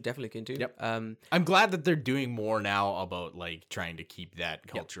interesting culture. You definitely look into. Yep. Um. I'm glad that they're doing more now about like trying to keep that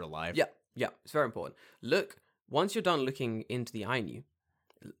culture alive. Yeah. It's very important. Look, once you're done looking into the Ainu,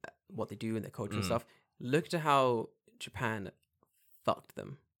 what they do and their culture and stuff, look to how Japan fucked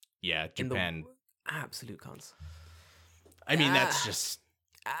them. Yeah, In the Japan. absolute cunts. I mean, that's just.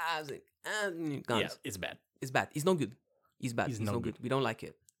 Absolute cunts. Yeah, it's bad. It's bad. It's not good. He's bad. He's He's no not good. We don't like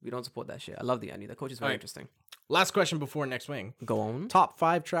it. We don't support that shit. I love the Ainu. The culture is very Alright. interesting. Last question before next wing. Go on. Top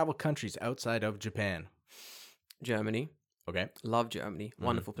 5 travel countries outside of Japan. Germany. Okay. Love Germany.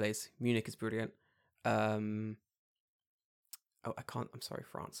 Wonderful place. Munich is brilliant. Oh, I can't. I'm sorry,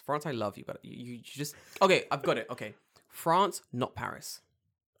 France. France, I love you, but you just. Okay, I've got it. Okay. France, not Paris.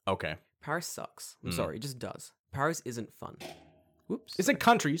 Okay. Paris sucks. I'm sorry. It just does. Paris isn't fun. Whoops. It's like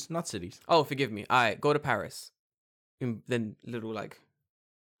countries, not cities. Oh, forgive me. All right, go to Paris. Then little like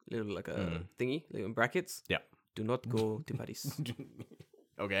a thingy, little in brackets. Yeah. Do not go to Paris.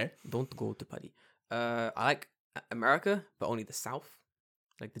 Okay. Don't go to Paris. I like America, but only the South,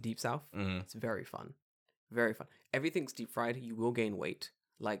 like the deep South. It's very fun. Very fun. Everything's deep fried. You will gain weight.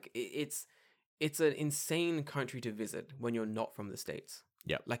 Like it's an insane country to visit when you're not from the States.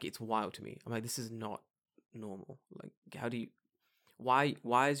 Yeah. Like it's wild to me. I'm like, this is not normal. Like, how do you? Why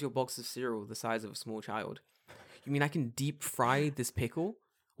is your box of cereal the size of a small child? You mean I can deep fry this pickle?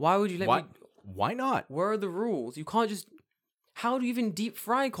 Why would you let me? Why not? Where are the rules? You can't just. How do you even deep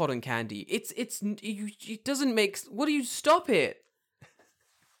fry cotton candy? It doesn't make. What do you stop it?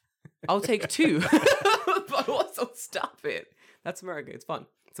 I'll take 2, but also stop it. That's America. It's fun.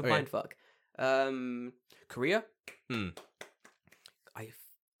 It's a mind fuck. Korea. I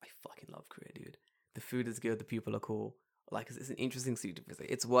fucking love Korea, dude. The food is good. The people are cool. Like it's an interesting city to visit.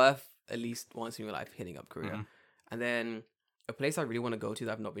 It's worth at least once in your life hitting up Korea. And then a place I really want to go to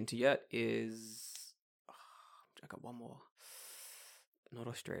that I've not been to yet is. I got one more. Not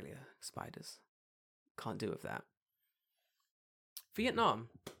Australia. Spiders. Can't do with that. Vietnam.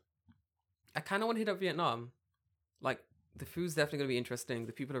 I kind of want to hit up Vietnam. Like, the food's definitely going to be interesting.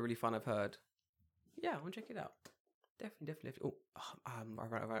 The people are really fun, I've heard. Yeah, I want to check it out. Definitely. Oh,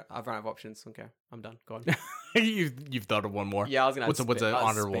 I've run out of options. Okay, I'm done. Go on. You've thought of one more. Yeah, I was going to What's an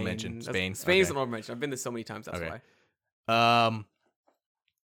honorable mention? Spain. Spain's an honorable mention. I've been there so many times, that's Okay. why.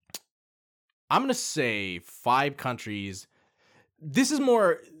 I'm gonna say 5 countries. This is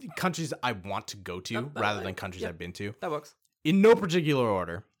more countries I want to go to rather than countries I've been to. That works. In no particular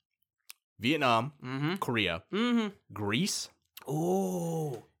order. Vietnam, Korea, Greece,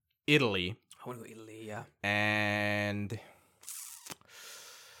 Oh. Italy, I want to go Italy, yeah. and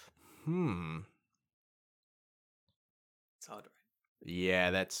It's hard, right?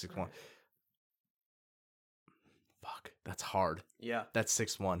 yeah, that's 6-1. Fuck, that's hard. Yeah. That's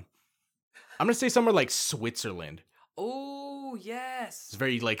 6-1. I'm gonna say somewhere like Switzerland. Oh, yes. It's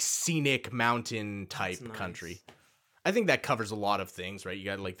very like scenic mountain type That's nice. country. I think that covers a lot of things, right? You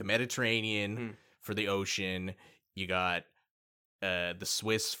got like the Mediterranean for the ocean. You got the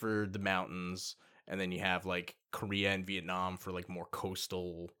Swiss for the mountains, and then you have like Korea and Vietnam for like more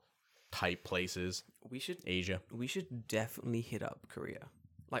coastal type places. We should definitely hit up Korea.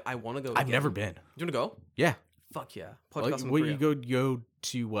 Like, I want to go. I've again. never been. Do you want to go? Yeah. Fuck yeah. Like, Podcast from what, Korea. you go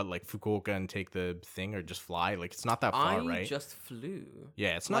to what, like Fukuoka and take the thing, or just fly? Like, it's not that far, I right? just flew.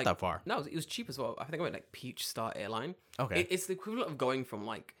 Yeah, it's not like, that far. No, it was cheap as well. I think I went like Peach Star Airline. Okay. It's the equivalent of going from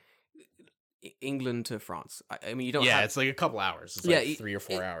like England to France. I mean, you don't. Yeah, have, it's like a couple hours. It's Yeah, like it- 3 or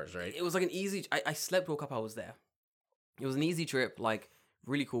 4 hours, right? It was like an easy. I slept, woke up, I was there. It was an easy trip. Like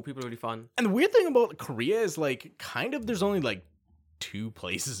really cool. People are really fun. And the weird thing about Korea is like kind of there's only like 2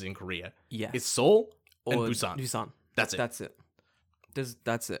 places in Korea. Yeah. It's Seoul Or and Busan. Busan. That's it. That's it.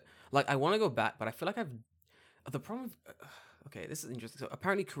 That's it. Like I want to go back, but I feel like the problem. Okay, this is interesting. So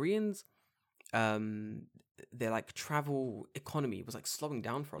apparently Koreans, their like travel economy was like slowing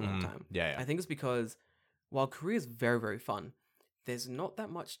down for a long time. Yeah, I think it's because while Korea is very, very fun, there's not that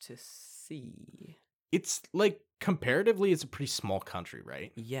much to see. It's like comparatively, it's a pretty small country,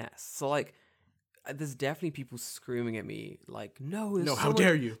 right? Yes. So like there's definitely people screaming at me like, no, No, how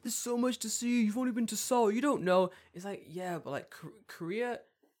dare you? There's so much to see. You've only been to Seoul. You don't know. It's like, yeah, but like Korea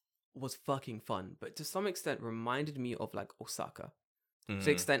was fucking fun, but to some extent reminded me of like Osaka. To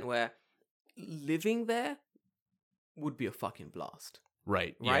the extent where living there would be a fucking blast.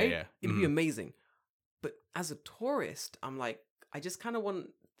 Right. Right? Yeah. It'd be amazing. But as a tourist, I'm like, I just kind of want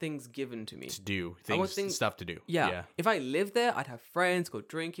things given to me. To do want things, stuff to do. Yeah. If I lived there, I'd have friends, go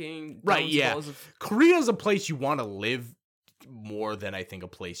drinking. Right, down yeah. stores of- Korea's a place you want to live more than I think a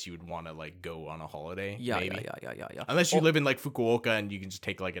place you would want to like go on a holiday. Yeah, maybe. yeah. Unless you live in like Fukuoka and you can just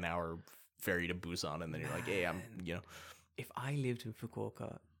take like an hour ferry to Busan and then you're like, hey, If I lived in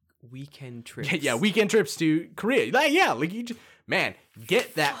Fukuoka, weekend trips. yeah, weekend trips to Korea. Like you just, man,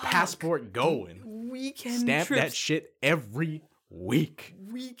 get that passport going. Weekend Stamp trips. that shit every week.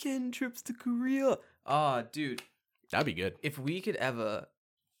 Weekend trips to Korea. Ah, dude. That'd be good. If we could ever,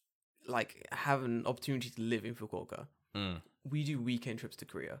 like, have an opportunity to live in Fukuoka, we do weekend trips to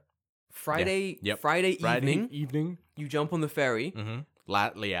Korea. Friday evening, you jump on the ferry. Mm-hmm.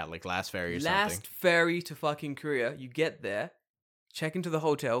 Like last ferry or Last something. ferry to fucking Korea. You get there, check into the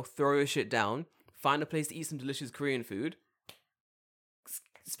hotel, throw your shit down, find a place to eat some delicious Korean food,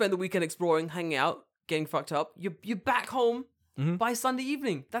 spend the weekend exploring, hanging out, getting fucked up. You're back home by Sunday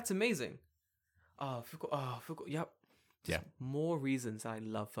evening. That's amazing. Fukuoka. Yep. Just more reasons I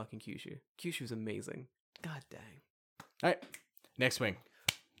love fucking Kyushu. Kyushu's amazing. God dang. All right, next wing.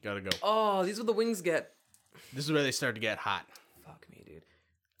 Gotta go. Oh, these are the wings get. This is where they start to get hot. Fuck me, dude.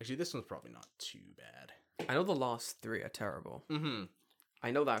 Actually, this one's probably not too bad. I know the last 3 are terrible. Mm-hmm.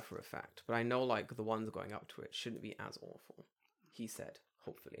 I know that for a fact, but I know like the ones going up to it shouldn't be as awful. He said,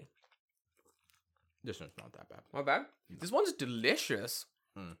 hopefully. This one's not that bad. My bad. This one's delicious.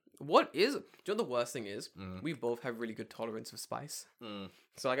 What is? Do you know the worst thing is? We both have really good tolerance of spice.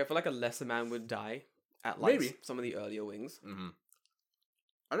 So like, I feel like a lesser man would die at like Maybe. some of the earlier wings.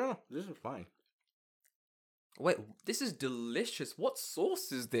 I don't know. This is fine. Wait, this is delicious. What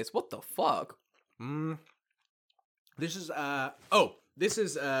sauce is this? What the fuck? This is this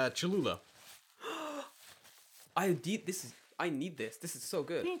is Cholula. I need this. This is so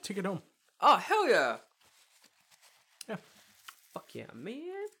good. Yeah, take it home. Oh hell yeah! Yeah. Fuck yeah,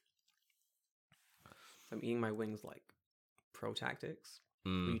 man. I'm eating my wings like pro tactics.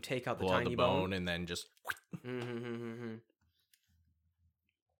 Where you take out the Pull out tiny the bone and then just.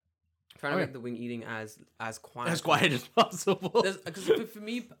 Trying to make the wing eating as quiet As quiet as possible. Because for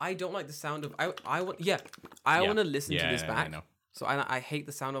me, I don't like the sound of I want to listen to this back. I know. So I hate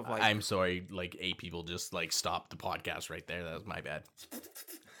the sound of like. I'm sorry, like 8 people just like stopped the podcast right there. That was my bad.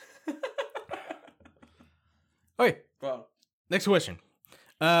 Okay, Well, next question.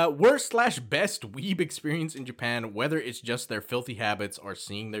 Worst/best weeb experience in Japan, whether it's just their filthy habits or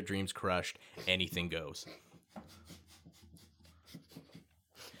seeing their dreams crushed, anything goes.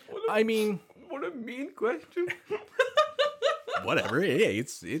 I mean, what a mean question. whatever.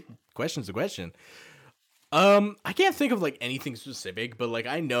 Question's a question. I can't think of like anything specific, but like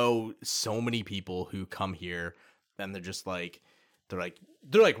I know so many people who come here and they're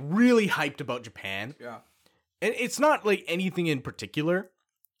really hyped about Japan. Yeah. And it's not like anything in particular,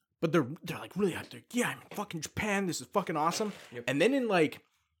 but they're like really hyped. They're, yeah, I'm in fucking Japan. This is fucking awesome. Yep. And then in like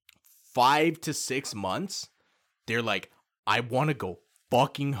 5 to 6 months, they're like, I want to go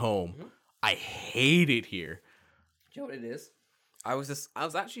fucking home. I hate it here. Do you know what it is? I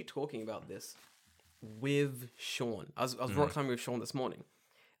was actually talking about this with Sean. I was rock climbing with Sean this morning,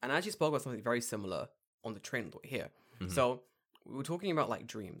 and I actually spoke about something very similar on the train on the way here. So we were talking about like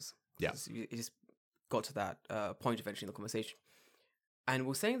dreams. Yeah. It just got to that point eventually in the conversation, and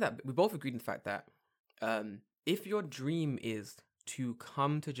we're saying that we both agreed in the fact that if your dream is to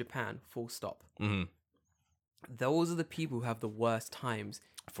come to Japan, full stop. Those are the people who have the worst times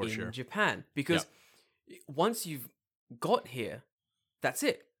For in sure. Japan, because once you've got here, that's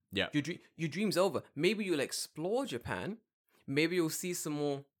it. Yeah. Your dream's over. Maybe you'll explore Japan. Maybe you'll see some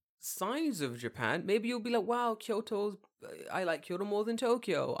more signs of Japan. Maybe you'll be like, wow, I like Kyoto more than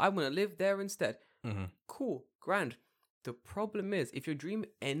Tokyo. I want to live there instead. Mm-hmm. Cool, grand. The problem is, if your dream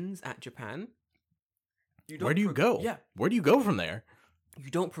ends at Japan, Where do you go? Yeah. Where do you go from there? You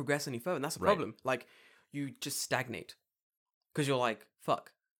don't progress any further. And that's the Right. problem. Like, you just stagnate. Because you're like,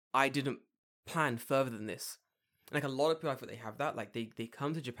 fuck, I didn't plan further than this. Like, a lot of people, I feel they have that. Like, they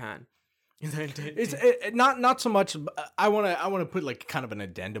come to Japan. It's not so much. I want to put like kind of an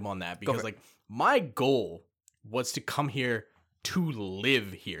addendum on that because for it. like my goal was to come here to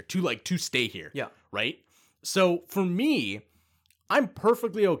live here, to stay here. Yeah. Right. So for me, I'm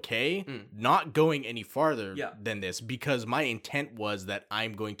perfectly okay not going any farther Yeah. than this because my intent was that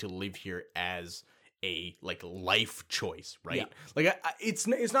I'm going to live here as a like life choice, right? Yeah. Like it's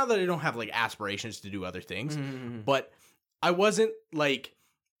not that I don't have like aspirations to do other things, Mm-hmm. but I wasn't like,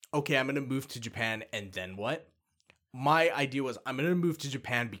 okay, I'm gonna move to Japan and then what? My idea was I'm gonna move to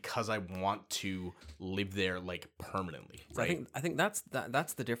Japan because I want to live there like permanently, So right? I think that's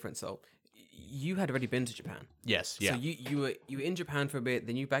the difference. So you had already been to Japan. Yes, yeah. So you were in Japan for a bit,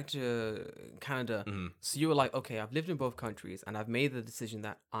 then you back to Canada. Mm-hmm. So you were like, okay, I've lived in both countries, and I've made the decision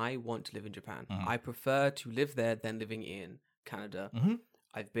that I want to live in Japan. Mm-hmm. I prefer to live there than living in Canada. Mm-hmm.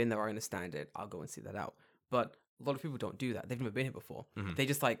 I've been there, I understand it. I'll go and see that out. But a lot of people don't do that. They've never been here before. Mhm. They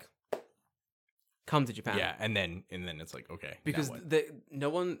just like come to Japan. Yeah, and then it's like, okay, now Because what? no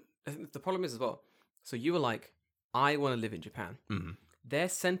one. I think the problem is as well. So you were like, I want to live in Japan. Mhm. Their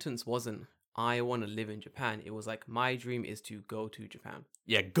sentence wasn't, I want to live in Japan. It was like, my dream is to go to Japan.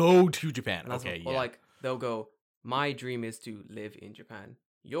 Yeah, go to Japan. And that's Okay, what, yeah. Or like, they'll go, my dream is to live in Japan.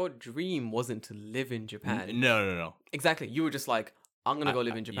 Your dream wasn't to live in Japan. No. Exactly. You were just like, I'm going to go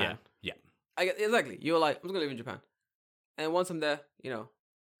live in Japan. Yeah. Exactly. You were like, I'm just going to live in Japan. And once I'm there,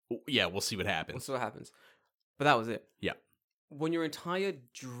 Yeah, we'll see what we'll happens. see what happens. But that was it. Yeah. When your entire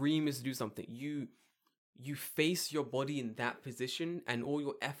dream is to do something, you face your body in that position, and all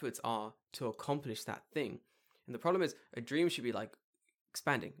your efforts are to accomplish that thing. And the problem is, a dream should be like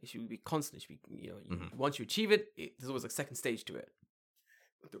expanding. It should be constant. It should be, once you achieve it, there's always a second stage to it.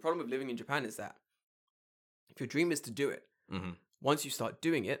 The problem with living in Japan is that if your dream is to do it, Mhm. once you start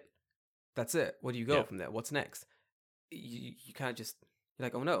doing it, that's it. Where do you go Yeah. from there? What's next? You kind of just, you're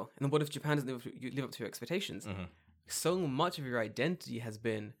like, oh no. And then what if Japan doesn't live up to your expectations? Mhm. So much of your identity has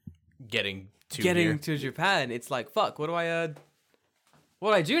been Getting getting here. to Japan. It's like, fuck, what do I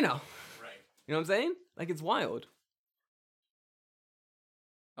do now? Right. You know what I'm saying? Like, it's wild.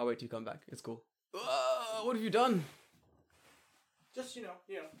 I'll wait till you come back. It's cool. What have you done? Just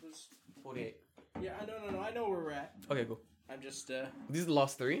just 48. yeah. I know where we're at. Okay, cool. I'm just These are the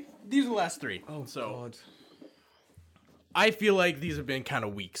last 3? these are the last 3. Oh, so God. I feel like these have been kind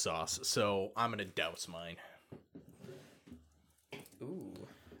of weak sauce, so I'm gonna douse mine. Ooh.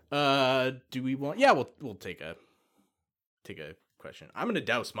 Do we want? Yeah, we'll take a question. I'm gonna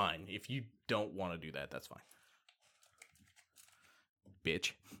douse mine. If you don't want to do that, that's fine.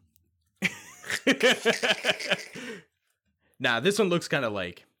 Bitch. Nah, this one looks kind of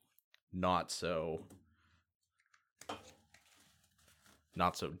like not so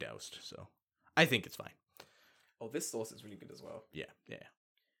doused. So I think it's fine. Oh, this sauce is really good as well. Yeah. A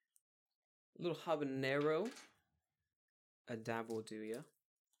little habanero. A dab will do, yeah?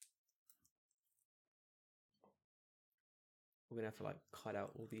 We're gonna have to, like, cut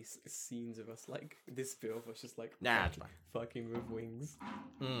out all these scenes of us, like, this bit of us just, like, Nah, it's fine. fucking with wings.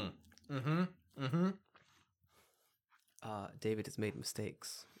 Mm-hmm. David has made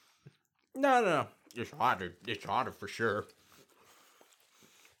mistakes. No. It's hotter. It's hotter for sure.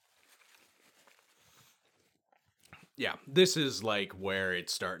 Yeah, this is like where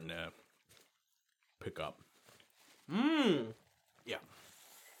it's starting to pick up. Yeah.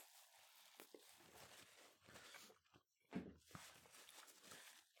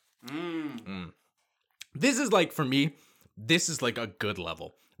 This is like, for me, this is like a good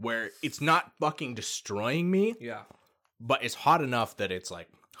level where it's not fucking destroying me, Yeah. but it's hot enough that it's like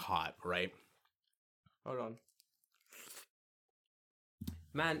hot, right? Hold on.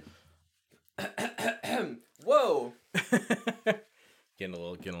 Man. Whoa. Getting a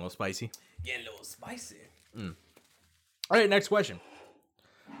little spicy. Getting a little spicy. All right, next question.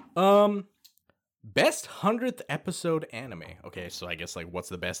 Best 100th episode anime. Okay, so I guess like what's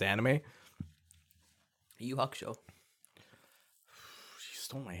the best anime? Yu Hakusho. You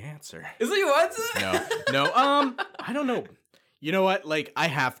stole my answer. Is that your answer? No. I don't know. You know what? Like I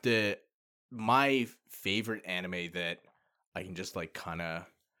have to. My favorite anime that I can just like kind of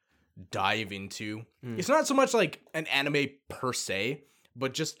dive into. It's not so much like an anime per se,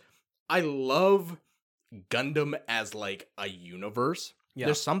 but just I love Gundam as like a universe. Yeah.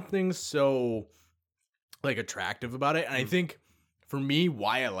 There's something so like attractive about it, and I think for me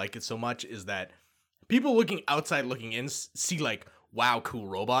why I like it so much is that people looking outside looking in see like, wow, cool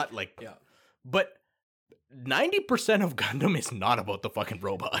robot, like, Yeah. but 90% of Gundam is not about the fucking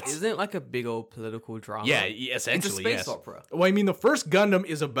robots. Isn't it like a big old political drama? Yeah, It's a essentially, space yes. opera. Well, I mean, the first Gundam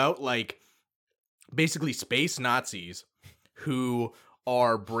is about like basically space Nazis who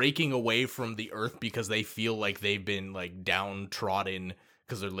are breaking away from the Earth because they feel like they've been like downtrodden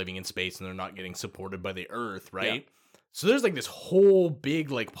because they're living in space and they're not getting supported by the Earth, right? So there's like this whole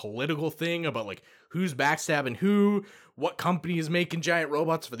big like political thing about like who's backstabbing who, what company is making giant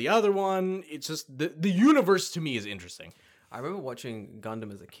robots for the other one. It's just the universe to me is interesting. I remember watching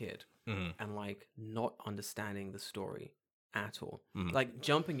Gundam as a kid Mhm. and like not understanding the story at all. Mhm. Like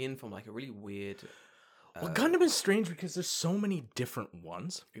jumping in from like a really weird. Well, Gundam is strange because there's so many different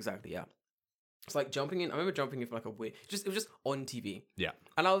ones. Exactly, yeah. It's like jumping in. I remember jumping in from like a weird. It was just on TV. Yeah.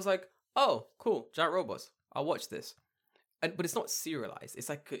 And I was like, oh, cool, giant robots. I'll watch this. But it's not serialized. It's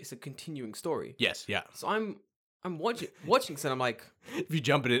like it's a continuing story. Yes, yeah. So I'm watching this and I'm like, If you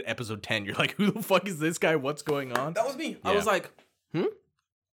jump in at episode 10, you're like, who the fuck is this guy? What's going on? that was me. I Yeah. was like,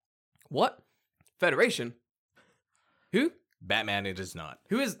 what? Federation? Who? Batman, it is not.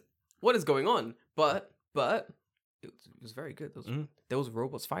 Who is? What is going on? But it was very good. There was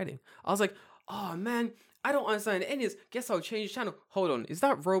robots fighting. I was like, oh man, I don't understand any of this. Guess I'll change channel. Hold on, is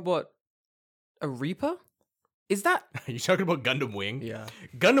that robot a Reaper? Is that? Are you talking about Gundam Wing? Yeah.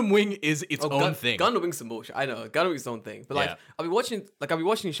 Gundam Wing is its own thing. Gundam Wing's some bullshit. I know. Gundam Wing's its own thing. But like, Yeah. I'll be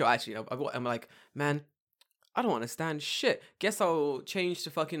watching the show actually. I'm like, man, I don't understand shit. Guess I'll change to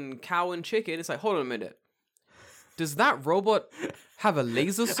fucking cow and chicken. It's like, hold on a minute. Does that robot have a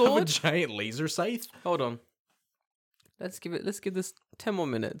laser Have a sword? giant laser scythe? Hold on. Let's give this 10 more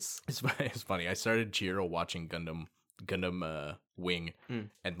minutes. It's funny. I started Chihiro watching Gundam Wing,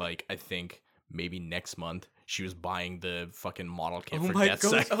 and like I think maybe next month she was buying the fucking model kit for Death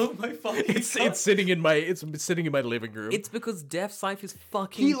Scythe. Oh my fucking It's sitting in my living room. It's because Death Scythe is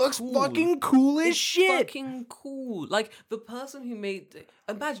fucking he looks cool. fucking cool as It's shit. fucking cool. Like the person who made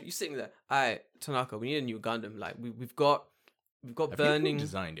imagine you sitting there. Alright, Tanaka, we need a new Gundam. Like we've got Have you burning.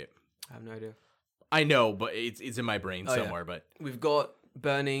 designed it? I have no idea. I know, but it's in my brain Oh, yeah. somewhere. But We've got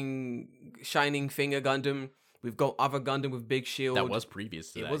burning shining finger Gundam. We've got other Gundam with big shield. that was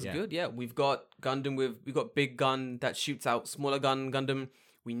previous to It that. was yeah. good, yeah. We've got we've got big gun that shoots out smaller Gundam.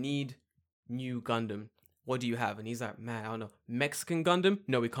 We need new Gundam. What do you have? And he's like, man, I don't know. Mexican Gundam?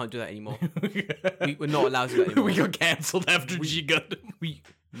 No, we can't do that anymore. We're not allowed to do that anymore. We got cancelled after G Gundam.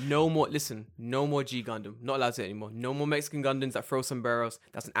 No more G Gundam. Not allowed to do it anymore. No more Mexican Gundams that throw sombreros.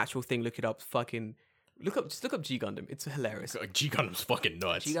 That's an actual thing. Look it up. Just look up G Gundam. It's hilarious. G Gundam's fucking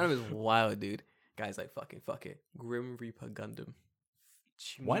nuts. G Gundam is wild, dude. Guys like fuck it. Grim Reaper Gundam.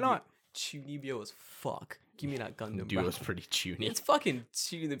 Why not? Chunibyo as fuck. Give me that Gundam. Duo's bro. pretty tuny. It's fucking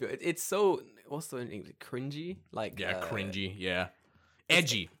Chunibyo. It's so what's the word in English? Cringy? Like Cringy. Yeah,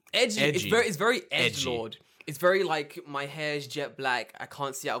 edgy. Edgy. It's very Edgy. edgelord. It's very like my hair's jet black. I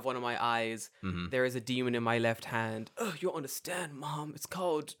can't see out of one of my eyes. Mm-hmm. There is a demon in my left hand. Oh, you don't understand, Mom. It's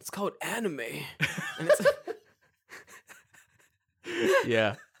called anime. And it's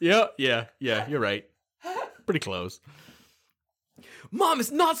Yeah. You're right. Pretty close. Mom,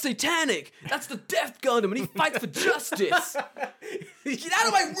 it's not satanic. That's the Death Gundam, and he fights for justice. Get out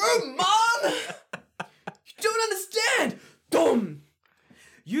of my room, Mom. You don't understand. Dumb.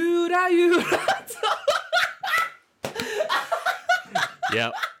 You.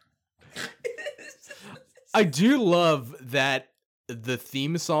 Yeah. I do love that the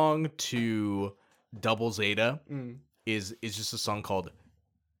theme song to Double Zeta is just a song called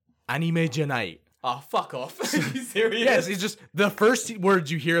Anime Janai. Oh, fuck off. Are you serious? Yes, it's just the first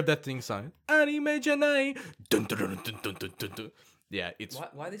words you hear of that thing song. Anime Janai. Dun, dun, dun, dun, dun, dun, dun, dun. Yeah, it's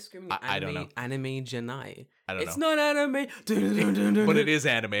Why are they screaming I don't know. Anime Janai? I don't It's know. not anime. But it is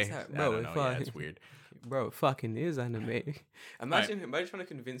anime. Bro, I don't know. it's Yeah, fine. it's weird. Bro, it fucking is anime. Imagine trying to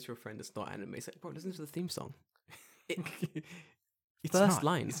convince your friend it's not anime. It's like, bro, listen to the theme song. It's First not.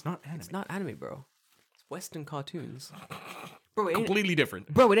 line. It's not anime. It's not anime, bro. It's Western cartoons. Bro, it ain't, Completely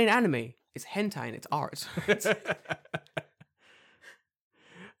different. bro, it ain't anime. It's hentai and it's art.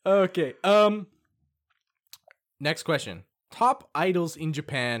 Okay. Next question. Top idols in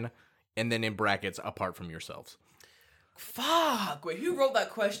Japan, and then in brackets, apart from yourselves. Fuck. Wait, who wrote that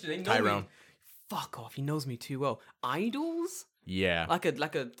question? They know Tyrone. me. Fuck off. He knows me too well. Idols? Yeah. Like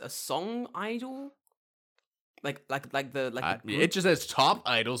a song idol? the group? It just says top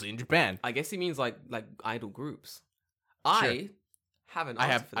idols in Japan. I guess he means like idol groups. Sure. I have an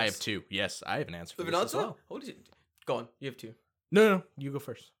answer for this. I have two. Yes, I have an answer for You have this an as answer? well. What did you? Go on. You have two. No, you go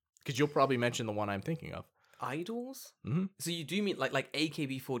first. Because you'll probably mention the one I'm thinking of. Idols? Mm-hmm. So you do mean like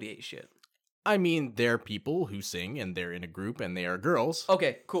AKB48 shit? I mean, they're people who sing and they're in a group and they are girls.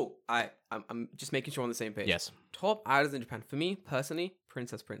 Okay, cool. I'm just making sure we're on the same page. Yes. Top idols in Japan for me personally,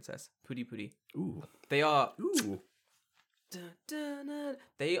 Princess, Puri Puri. Ooh. They are. Ooh.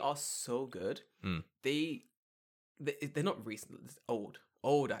 They are so good. Mm. They're not recent. It's old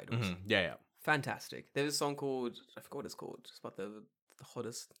idols. Mm-hmm. Yeah. Fantastic. There's a song called, I forgot what it's called. It's about the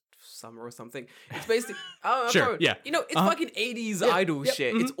hottest summer or something. It's basically Sure, yeah. You know, it's fucking 80s idol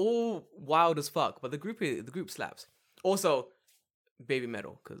shit. mhm. It's all wild as fuck, but the group slaps. Also, Baby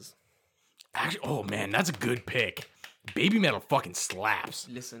Metal, because Actually, oh man, that's a good pick. Baby Metal fucking slaps.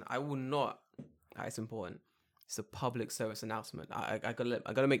 listen, I will not. It's important. It's a public service announcement. I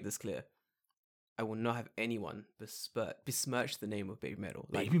gotta make this clear. I will not have anyone besmirch the name of Baby Metal.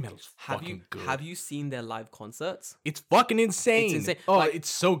 Like, Baby Metal's fucking good. Have you seen their live concerts? It's fucking insane. It's insane. Oh, Like, it's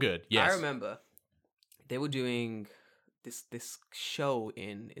so good. Yes. I remember they were doing this show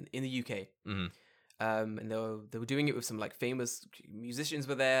in the UK. Mhm. And they were doing it with some like famous musicians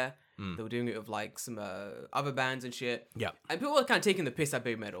were there. Mm. They were doing it with like some other bands and shit. Yeah. And people were kind of taking the piss at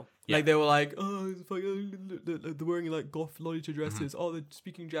Baby Metal. Yeah. Like they were like, oh, it's like, they're wearing like goth lolita dresses. Mm-hmm. Oh, they're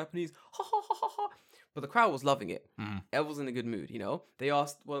speaking Japanese. Ha ha ha ha ha. But the crowd was loving it. Mhm. Everyone was in a good mood, you know. They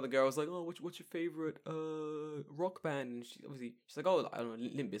asked one of the girls like, "Oh, what's your favorite rock band?" And she's like, "Oh, I don't know,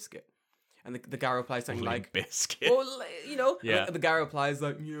 Limp Bizkit." And the guy replies something like, Biscuit. "Well, you know." Yeah. The guy replies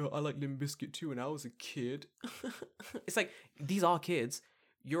like, "Yeah, I like Limp Bizkit too, and I was a kid." It's like, these are kids.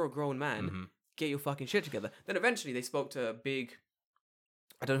 You're a grown man. Mhm. Get your fucking shit together. Then eventually they spoke to a big,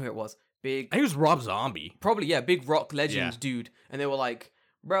 I don't know who it was, big, I think it was Rob Zombie. probably, yeah, big rock legend Yeah. dude. And they were like,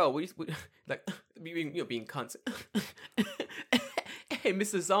 "Bro, what like, being cunts." Hey,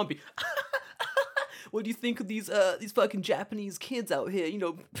 Mr. Zombie. What do you think of these fucking Japanese kids out here, you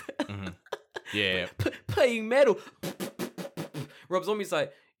know, Yeah. playing metal? Rob Zombie's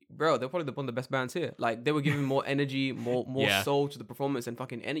like, bro, they're probably one of the best bands here. Like, they were giving more energy, more Yeah. soul to the performance than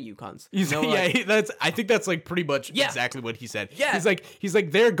fucking any of you cunts. He's, You know, yeah, like, I think that's like pretty much Yeah. exactly what he said. Yeah. He's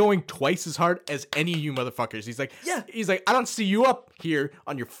like they're going twice as hard as any of you motherfuckers. He's like, Yeah. He's like, I don't see you up here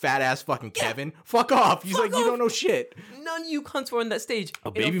on your fat ass fucking Kevin. Fuck off. He's Fuck like, you off. don't know shit. none of you cunts were on that stage.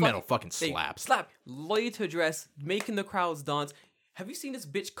 Oh, in a Baby Metal fucking they slaps. Slap. Loiter dress, making the crowds dance. Have you seen this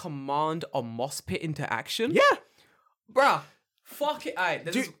bitch command a moss pit into action? Yeah. Bruh. Fuck it.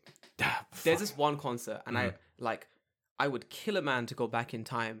 Aight, Dude. there's this one concert, and I would kill a man to go back in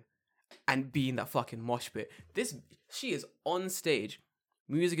time and be in that fucking mosh pit. She is on stage,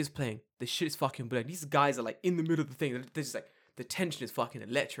 music is playing, the shit is fucking brilliant. These guys are like in the middle of the thing. They're just like, the tension is fucking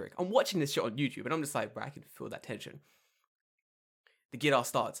electric. I'm watching this shit on YouTube, and I'm just like, bro, I can feel that tension. The guitar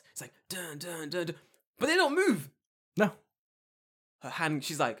starts. It's like dun dun dun dun, but they don't move. No. Her hand,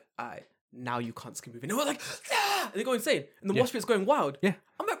 she's like, alright, now you cunts can move. And they're like, ah! And they go insane. And the Yeah. mosh pit's going wild. Yeah.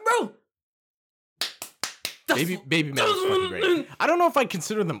 I'm like, bro. Baby Metal's fucking great. I don't know if I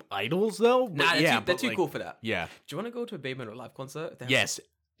consider them idols though. But Nah, yeah, they're too cool for that. Yeah. Do you want to go to a Baby Metal live concert? They have Yes.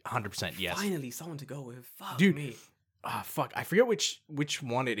 100% yes. Finally, someone to go with. Fuck Dude, me. Ah, fuck. I forget which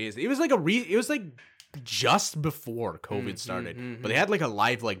one it is. It was like it was like just before COVID started. But they had like a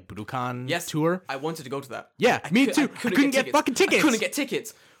live like Budokan Yes. tour. I wanted to go to that. Yeah, me too. I couldn't get fucking tickets. I couldn't get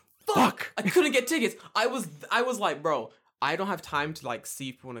tickets. Fuck. I couldn't get tickets. I was like, bro, I don't have time to like see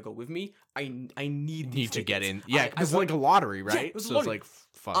if you want to go with me. I need these Need to get tickets. in. Yeah, I it's like a lottery, right? it was a so lottery. it's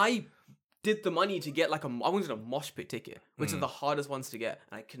like fuck. I did the money to get like I wanted a mosh pit ticket, which are the hardest ones to get,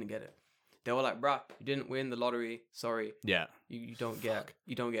 and I couldn't get it. They were like, bruh, you didn't win the lottery. Sorry. yeah. You don't get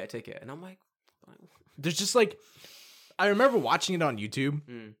a ticket. And I'm like, There's just like I remember watching it on YouTube.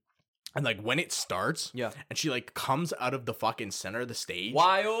 Mm. And like when it starts, yeah. and she like comes out of the fucking center of the stage.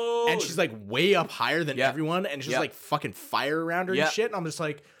 Wild. And she's like way up higher than Yeah. everyone, and it's just Yeah. like fucking fire around her Yeah. and shit. And I'm just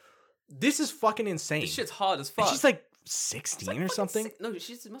like, this is fucking insane. This shit's hard as fuck. And she's like 16 like or fucking something. No,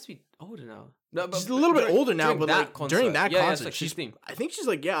 she must be older now. No, but She's a little bit during- older now, during but that like concert, during that yeah, concert, it's like she's 16. I think she's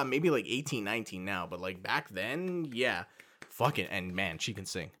like, yeah, maybe like 18, 19 now, but like back then, yeah. Fucking and man, she can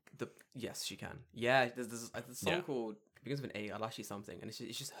sing. Yes, she can. Yeah, there's a song Yeah. called begins with an A, Alashi something, and it's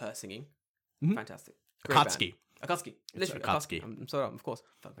just her singing. Mhm. Fantastic. Great band. Akatsuki. Akatsuki. Literally, Akatsuki. I'm sorry, of course.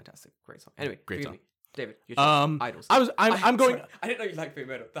 Fantastic. Great song. Anyway, Great forgive song. me. David, your choice. Idols. I'm going Sorry, I didn't know you liked Baby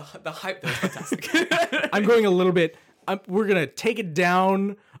Metal. The hype there was fantastic. I'm going a little bit we're gonna take it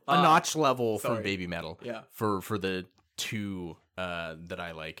down a notch level from sorry. Baby Metal. Yeah. For the two that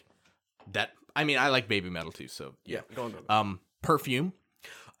I like. That I mean, I like Baby Metal too, so yeah. Go on. Perfume.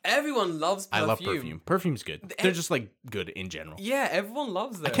 Everyone loves Perfume. I love Perfume. Perfume's good. They're just like good in general. Yeah, everyone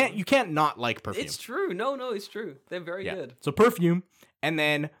loves them. You can't not like Perfume. It's true. No, it's true. They're very good. So Perfume, and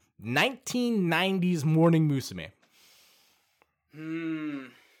then 1990s Morning Musume.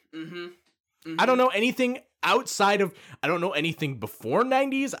 I don't know anything outside of. I don't know anything before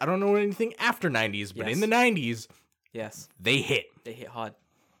 90s. I don't know anything after 90s. But in the 90s, yes, they hit. They hit hard.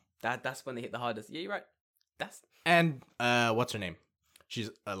 That's when they hit the hardest. Yeah, you're right. And what's her name? She's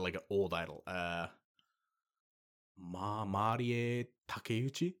like an old idol. Marie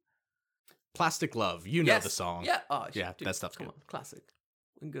Takeuchi. Plastic Love. You know the song. Yeah. Oh, yeah. Dude, that stuff's good. On. Classic.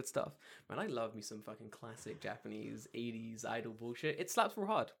 And good stuff. Man, I love me some fucking classic Japanese 80s idol bullshit. It slaps real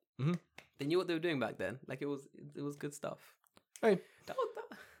hard. Mm-hmm. They knew what they were doing back then. Like it was good stuff. Hey. I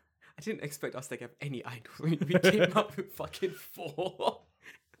didn't expect us to have any idols. We came up with fucking 4.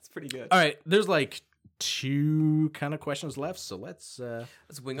 It's pretty good. All right. There's like 2 kind of questions left, so let's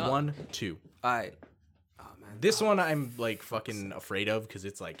wing up. 1, 2. All right. Oh man. This one I'm like fucking afraid of because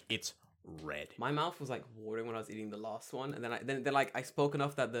it's red. My mouth was like watering when I was eating the last one, and then I spoke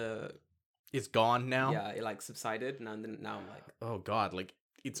enough that it's gone now. Yeah, it like subsided, and then now I'm like, oh god, like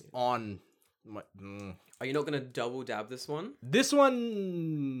it's on. Are you not gonna double dab this one? This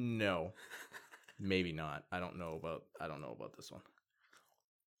one, no, maybe not. I don't know about this one.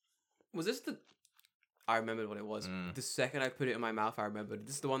 Was this the? I remembered what it was. The second I put it in my mouth, I remembered.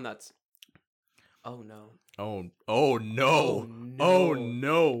 This is the one that's. Oh no. Oh no. Oh no. Oh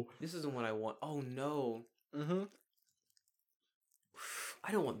no. This isn't what I want. Oh no. Mm-hmm.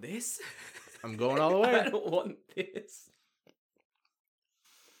 I don't want this. I'm going all the way. I don't want this.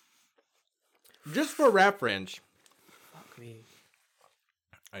 Just for reference. Fuck me.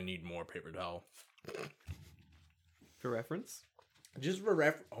 I need more paper towel. For reference? Just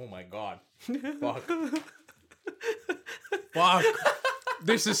for oh my god. Fuck. Fuck.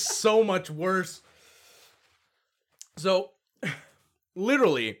 This is so much worse. So,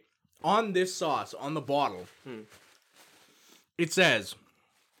 literally, on this sauce, on the bottle, it says,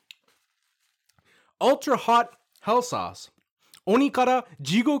 Ultra Hot Hell Sauce, Oni kara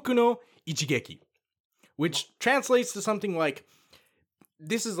Jigoku no Ichigeki, which translates to something like,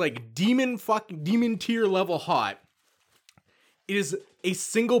 this is like demon tier level hot. It is a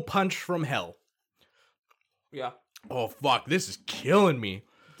single punch from hell. Yeah. Oh, fuck, this is killing me.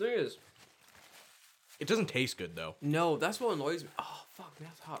 The thing is, it doesn't taste good, though. no, that's what annoys me. Oh, fuck, man,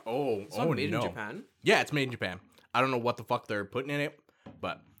 that's hot. It's not made in Japan. Yeah, it's made in Japan. I don't know what the fuck they're putting in it,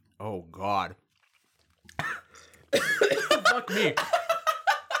 but oh god. Fuck me.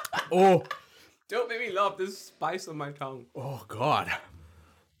 Oh. Don't make me laugh. There's spice on my tongue. Oh god.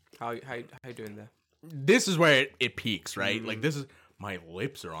 How you doing there? This is where it peaks, right? Like this is my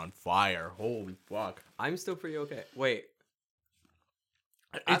lips are on fire. Holy fuck. I'm still pretty okay. Wait.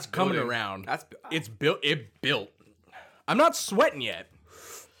 It's coming around. It's built. It built. I'm not sweating yet.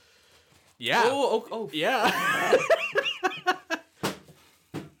 Yeah. Oh. Yeah.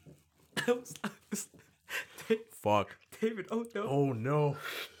 Fuck. David, oh no. Oh no.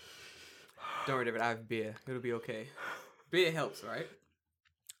 Don't worry, David. I have beer. It'll be okay. Beer helps, right?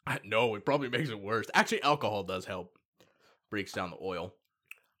 No, it probably makes it worse. Actually, alcohol does help. Breaks down the oil.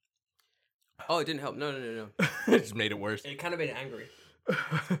 Oh, it didn't help. No. It just made it worse. It kind of made it angry.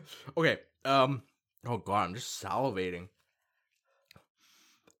 Okay. Oh god, I'm just salivating.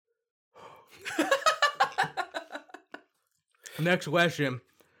 Next question.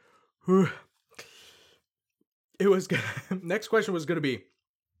 Next question was gonna be.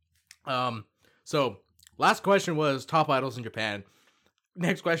 So last question was top idols in Japan.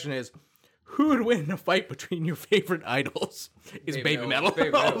 Next question is, who would win in a fight between your favorite idols? Is Baby Metal.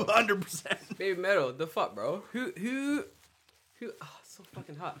 100%. Baby Metal, the fuck, bro? Who? Oh, so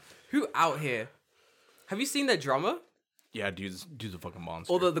fucking hot. Who out here? Have you seen that drummer? Yeah, dude's a fucking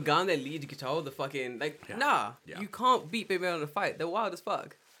monster. Or the guy that leads guitar, the fucking nah. Yeah. You can't beat Baby Metal in a fight. They're wild as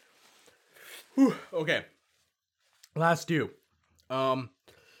fuck. Whew, okay. Last two.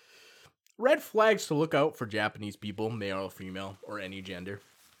 Red flags to look out for Japanese people, male or female, or any gender.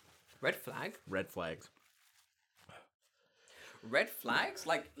 Red flag? Red flags. Red flags?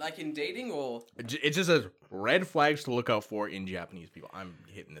 Like in dating or? It just says red flags to look out for in Japanese people. I'm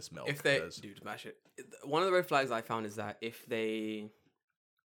hitting this milk. Dude, smash it. One of the red flags I found is that if the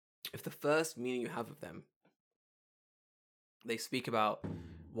first meeting you have with them, they speak about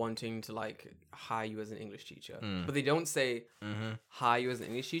wanting to like hire you as an English teacher, but they don't say hire you as an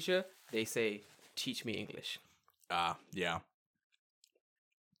English teacher. They say teach me English. Yeah.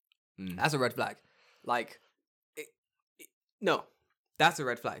 That's a red flag. Like, no, That's a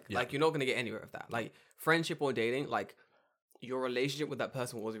red flag. Yeah. Like, you're not going to get anywhere with that. Like, friendship or dating, like, your relationship with that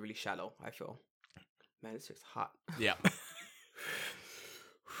person was really shallow, I feel. Man, it's just hot. Yeah.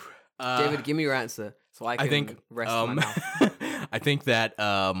 David, give me your answer so I can think rest my mouth. I think that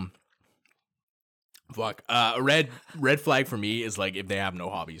a red flag for me is like if they have no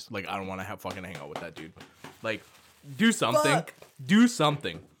hobbies. Like I don't want to fucking hang out with that dude. Like do something. Fuck. Do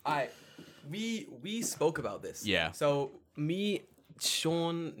something. We spoke about this. Yeah. So me,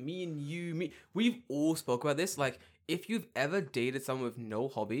 Sean, me and you, we've all spoke about this. Like, if you've ever dated someone with no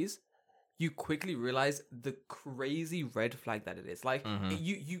hobbies, you quickly realize the crazy red flag that it is. Like,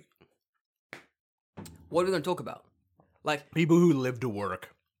 you. What are we gonna talk about? Like, People who live to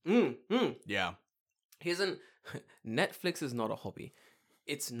work. Yeah. Netflix is not a hobby.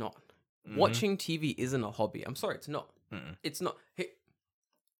 It's not. Watching TV isn't a hobby. I'm sorry, it's not. It's not. Hey,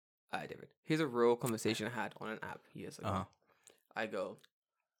 David, here's a real conversation I had on an app years ago. I go,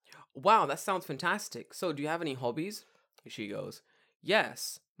 wow, that sounds fantastic. So, do you have any hobbies? She goes,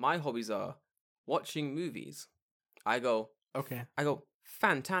 yes, my hobbies are watching movies. I go, Okay.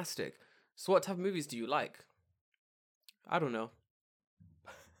 fantastic. So, what type of movies do you like? I don't know.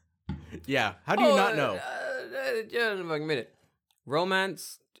 Yeah. How do you not know? Yeah, in a minute.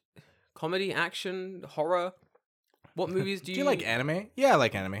 Romance, comedy, action, horror. What movies do Do you like anime? Yeah, I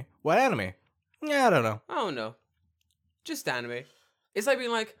like anime. What anime? Yeah, I don't know. I don't know. Just anime. It's like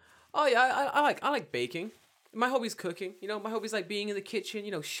being like, oh yeah, I like baking. My hobby's cooking. You know, my hobby's like being in the kitchen.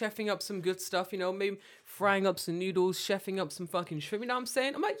 You know, chefing up some good stuff. You know, maybe frying up some noodles, chefing up some fucking shrimp. You know what I'm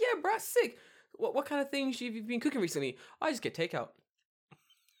saying? I'm like, yeah, bruh, sick. What kind of things have you been cooking recently? I just get takeout.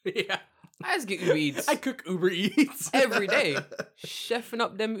 Yeah. I just get Uber Eats. I cook Uber Eats every day. Chefing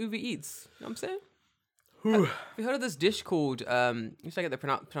up them Uber Eats. You know what I'm saying? Have you heard of this dish called, let me see if I get the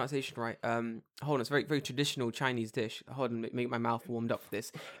pronunciation right. Hold on, it's a very, very traditional Chinese dish. Hold on, make my mouth warmed up for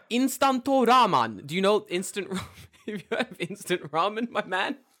this. Instanto ramen. Do you know instant ramen? Have you heard of instant ramen, my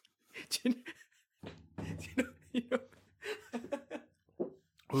man? Do you know?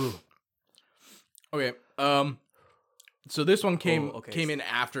 Ooh. Okay. So this one came in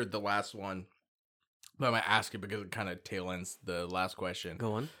after the last one. But I might ask it because it kind of tail ends the last question.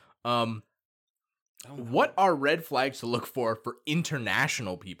 Go on. What are red flags to look for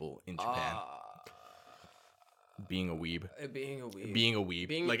international people in Japan? Being a weeb. Being a weeb. Being a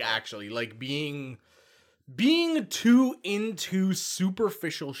weeb. Actually, being too into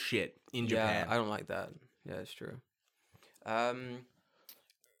superficial shit in Japan. Yeah, I don't like that. Yeah, it's true.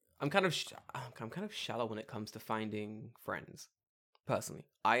 I'm kind of shallow when it comes to finding friends. Personally,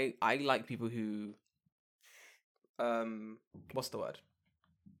 I like people who, what's the word?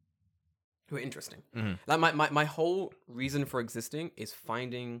 Who are interesting. Like my whole reason for existing is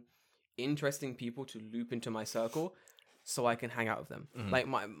finding interesting people to loop into my circle, so I can hang out with them. Like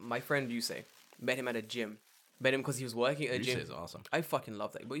my friend Yusei, met him at a gym. Met him because he was working at a gym. Yusei's awesome. I fucking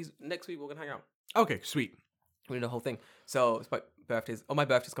love that. But next week we're gonna hang out. Okay, sweet. We did the whole thing. So it's my birthday's. Oh, my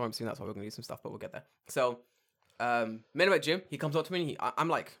birthday's coming up soon. That's why we're gonna do some stuff, but we'll get there. So, met him at gym. He comes up to me. And I'm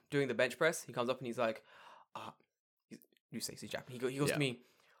like doing the bench press. He comes up and he's like, Yusei, he's Japanese. He goes to me,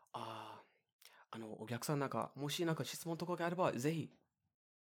 お客さんなんかもしなんか質問とかがあればぜひ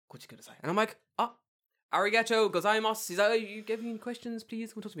こっちください. And I'm like, arigato gozaimasu. He's like, you give me questions,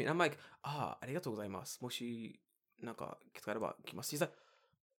 please. Come talk to me. And I'm like, arigato gozaimasu. もしなんか聞かれば来ます. He's like,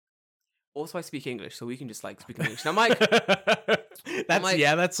 also I speak English, so we can just like speak English. And I'm like,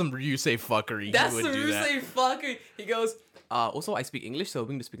 that's some Yusei fuckery. That's some Yusei fuckery. He goes, also I speak English, so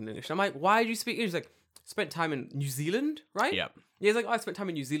we can just speak English. And I'm like, why did you speak English? He's like, spent time in New Zealand, right? Yeah. He's like, I spent time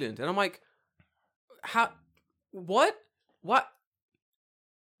in New Zealand. And I'm like, how? What?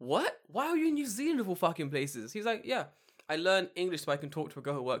 Why are you in New Zealand of all fucking places? He's like, yeah, I learned English so I can talk to a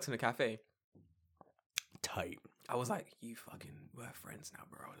girl who works in a cafe. Tight. I was like, we're friends now,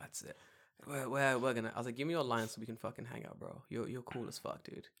 bro. That's it. We're gonna. I was like, give me your line so we can fucking hang out, bro. You're cool as fuck,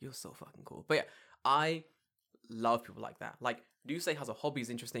 dude. You're so fucking cool. But yeah, I love people like that. Like, Yusei has a hobby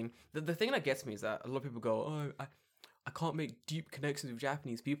is interesting. The thing that gets me is that a lot of people go, I can't make deep connections with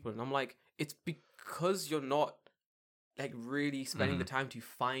Japanese people, and I'm like, it's because you're not like really spending the time to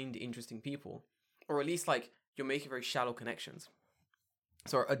find interesting people, or at least like you're making very shallow connections.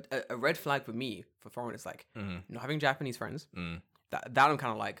 So a red flag for me for foreigners, like not having Japanese friends. That I'm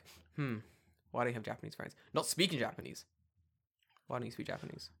kind of like, why do you have Japanese friends? Not speaking Japanese. Why don't you speak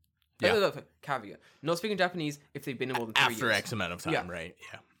Japanese? Yeah. Caveat. Not speaking Japanese if they've been in more than 3 years. After X amount of time, right?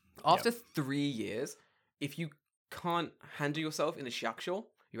 Yeah. After 3 years, if you can't handle yourself in the shakusho,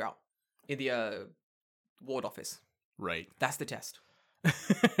 you're out. In the ward office. Right. That's the test.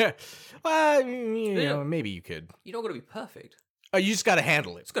 Well, maybe you could. You don't got to be perfect. Oh, you just gotta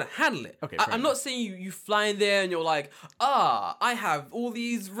handle it. Just gotta handle it. Okay, I'm not saying you fly in there and you're like, I have all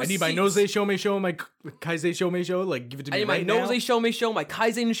these receipts. I need my nose show, my kaizei show, like give it to me I need right my now. nose show, my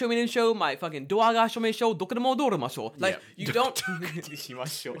kaizen show, my fucking doaga show, dokuremo dorama. Like, Yeah. you don't...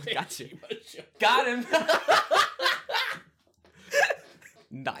 Got you. Got him.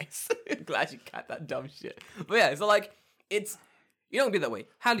 Nice. Glad you got that dumb shit. But yeah, so like, it's... You don't be that way.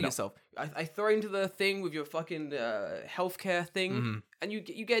 Handle yourself. I throw into the thing with your fucking healthcare thing, and you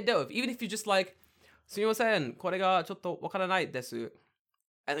get dealt with. Even if you're just like, すみません、これがちょっとわからないです。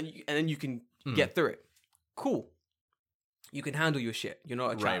And then you can get through it. Cool. You can handle your shit. You're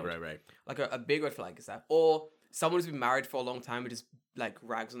not a child. Right. Like a big red flag is that. Or someone who's been married for a long time and just like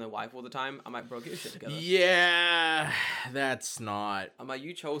rags on their wife all the time. I'm like, bro, get your shit together. Yeah, that's not... I'm like,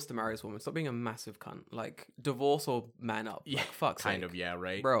 you chose to marry this woman. Stop being a massive cunt. Like, divorce or man up. Like, fuck's kind sake. of, yeah,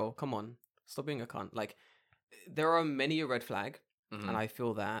 right? Bro, come on. Stop being a cunt. Like, there are many a red flag, and I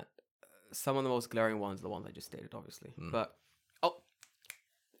feel that some of the most glaring ones are the ones I just stated, obviously. But,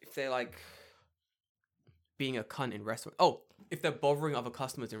 if they're like being a cunt in restaurants. Oh, if they're bothering other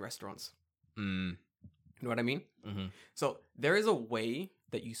customers in restaurants. You know what I mean? So, there is a way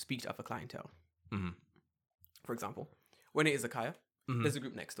that you speak to other clientele. For example, when it is a kaya, there's a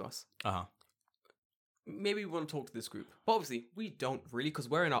group next to us. Maybe we want to talk to this group. But obviously, we don't really because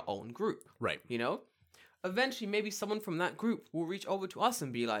we're in our own group. Right. You know? Eventually, maybe someone from that group will reach over to us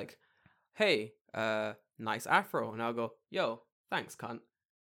and be like, hey, nice afro. And I'll go, yo, thanks, cunt.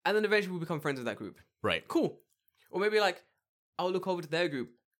 And then eventually we'll become friends with that group. Right. Cool. Or maybe like, I'll look over to their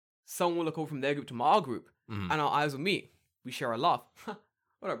group. Someone will look over from their group to our group. And our eyes will meet. We share a laugh.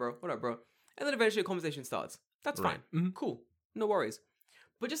 What up, bro? What up, bro? And then eventually a conversation starts. That's fine. Cool. No worries.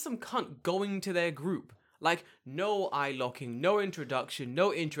 But just some cunt going to their group. Like, no eye locking, no introduction,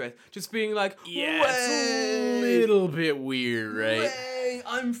 no interest. Just being like, Yeah, it's a little bit weird, right? Way,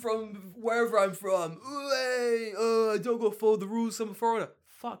 I'm from wherever I'm from. Way, I don't go follow the rules. I'm a foreigner.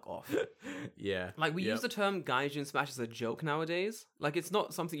 Fuck off. Yeah. Like, we use the term Gaijin Smash as a joke nowadays. Like, it's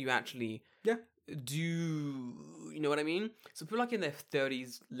not something you actually do. You know what I mean? So people like in their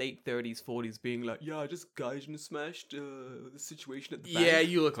 30s, late 30s, 40s being like, yeah, I just Gaijin smashed the situation at the bank. Yeah,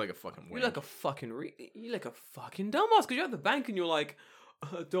 you look like a fucking You're like a fucking dumbass because you're at the bank and you're like,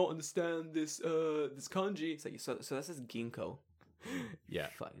 I don't understand this kanji. It's like, so that says ginkgo. Yeah.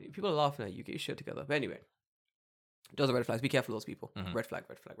 Fuck. People are laughing at you. Get your shit together. But anyway, those are red flags. Be careful of those people. Red flag.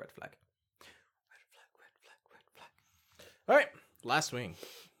 Red flag. Red flag. All right, last swing.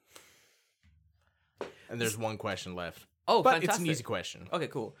 And there's one question left. Oh, but fantastic. it's an easy question. Okay,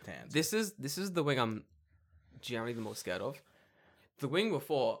 cool. This is the wing I'm generally the most scared of. The wing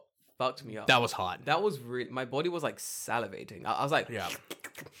before fucked me up. That was hot. That was really... My body was like salivating. I was like... Yeah.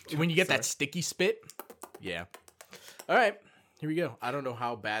 When you get that sticky spit. Yeah. All right, here we go. I don't know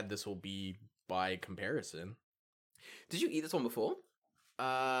how bad this will be by comparison. Did you eat this one before?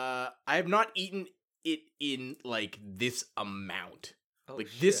 I have not eaten it in like this amount. Oh, like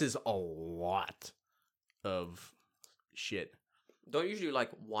shit. this is a lot of shit. Don't you usually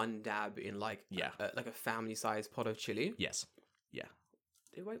like one dab in like Yeah. like a family size pot of chili? Yes. Yeah.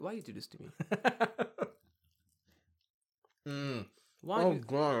 Dude, why you do this to me? Oh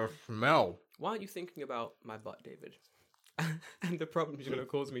god, smell. Why aren't you thinking about my butt, David? And the problems you're gonna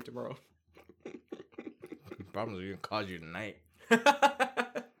cause me tomorrow. Problems are gonna cause you tonight.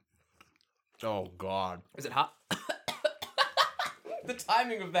 Oh god. Is it hot? The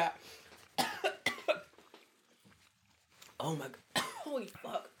timing of that. Oh my god. Holy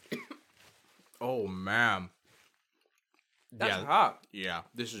fuck. Oh man. That's hot. Yeah,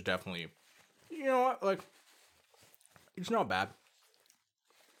 this is definitely. You know what? Like, it's not bad.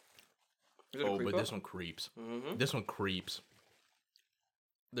 Is it a Oh, but creeper? this one creeps. This one creeps.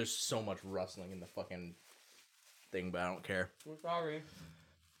 There's so much rustling in the fucking thing, but I don't care. I'm sorry.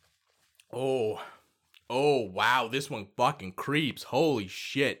 Oh, wow, this one fucking creeps. Holy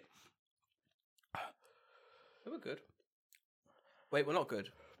shit. We're good. Wait, we're not good.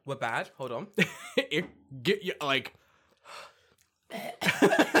 We're bad. Hold on. It get you like. What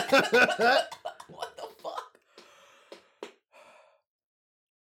the fuck?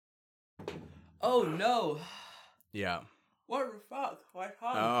 Oh no. Yeah. What the fuck? What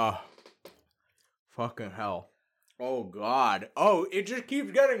happened? Oh, fucking hell. Oh god. Oh, it just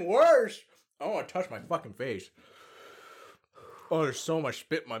keeps getting worse. I want to touch my fucking face. Oh, there's so much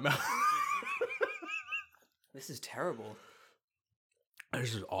spit in my mouth. This is terrible.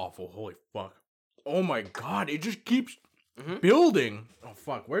 This is awful. Holy fuck. Oh my god, it just keeps building. Oh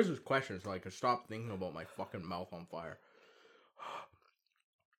fuck, where's this question so I can stop thinking about my fucking mouth on fire?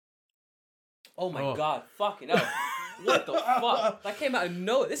 Oh my god, fucking hell. What the fuck? That came out of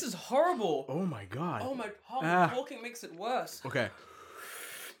nowhere. This is horrible. Oh my god. Oh my god. Talking makes it worse. Okay.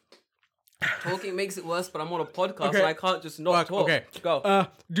 Talking makes it worse, but I'm on a podcast Okay. and I can't just not talk. Okay. Go.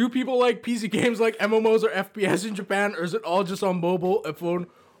 Do people like PC games like MMOs or FPS in Japan, or is it all just on mobile, a phone,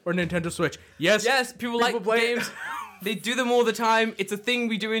 or Nintendo Switch? Yes. Yes, people like play games. They do them all the time. It's a thing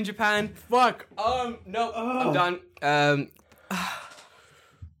we do in Japan. Fuck. No. I'm done.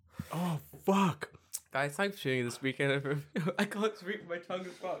 Oh fuck. Guys, thanks for tuning in this weekend. I can't speak. My tongue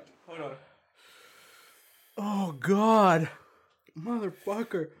is fucked. Hold on. Oh god.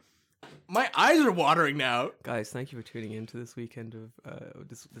 Motherfucker. My eyes are watering now. Guys, thank you for tuning in to this weekend of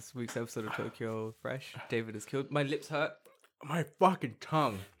this week's episode of Tokyo Fresh. David is killed. My lips hurt. My fucking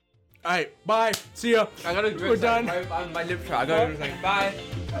tongue. Alright, bye. See ya. I gotta drink. We're done. My lips hurt. I gotta drink. Bye.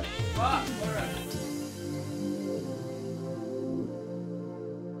 Bye.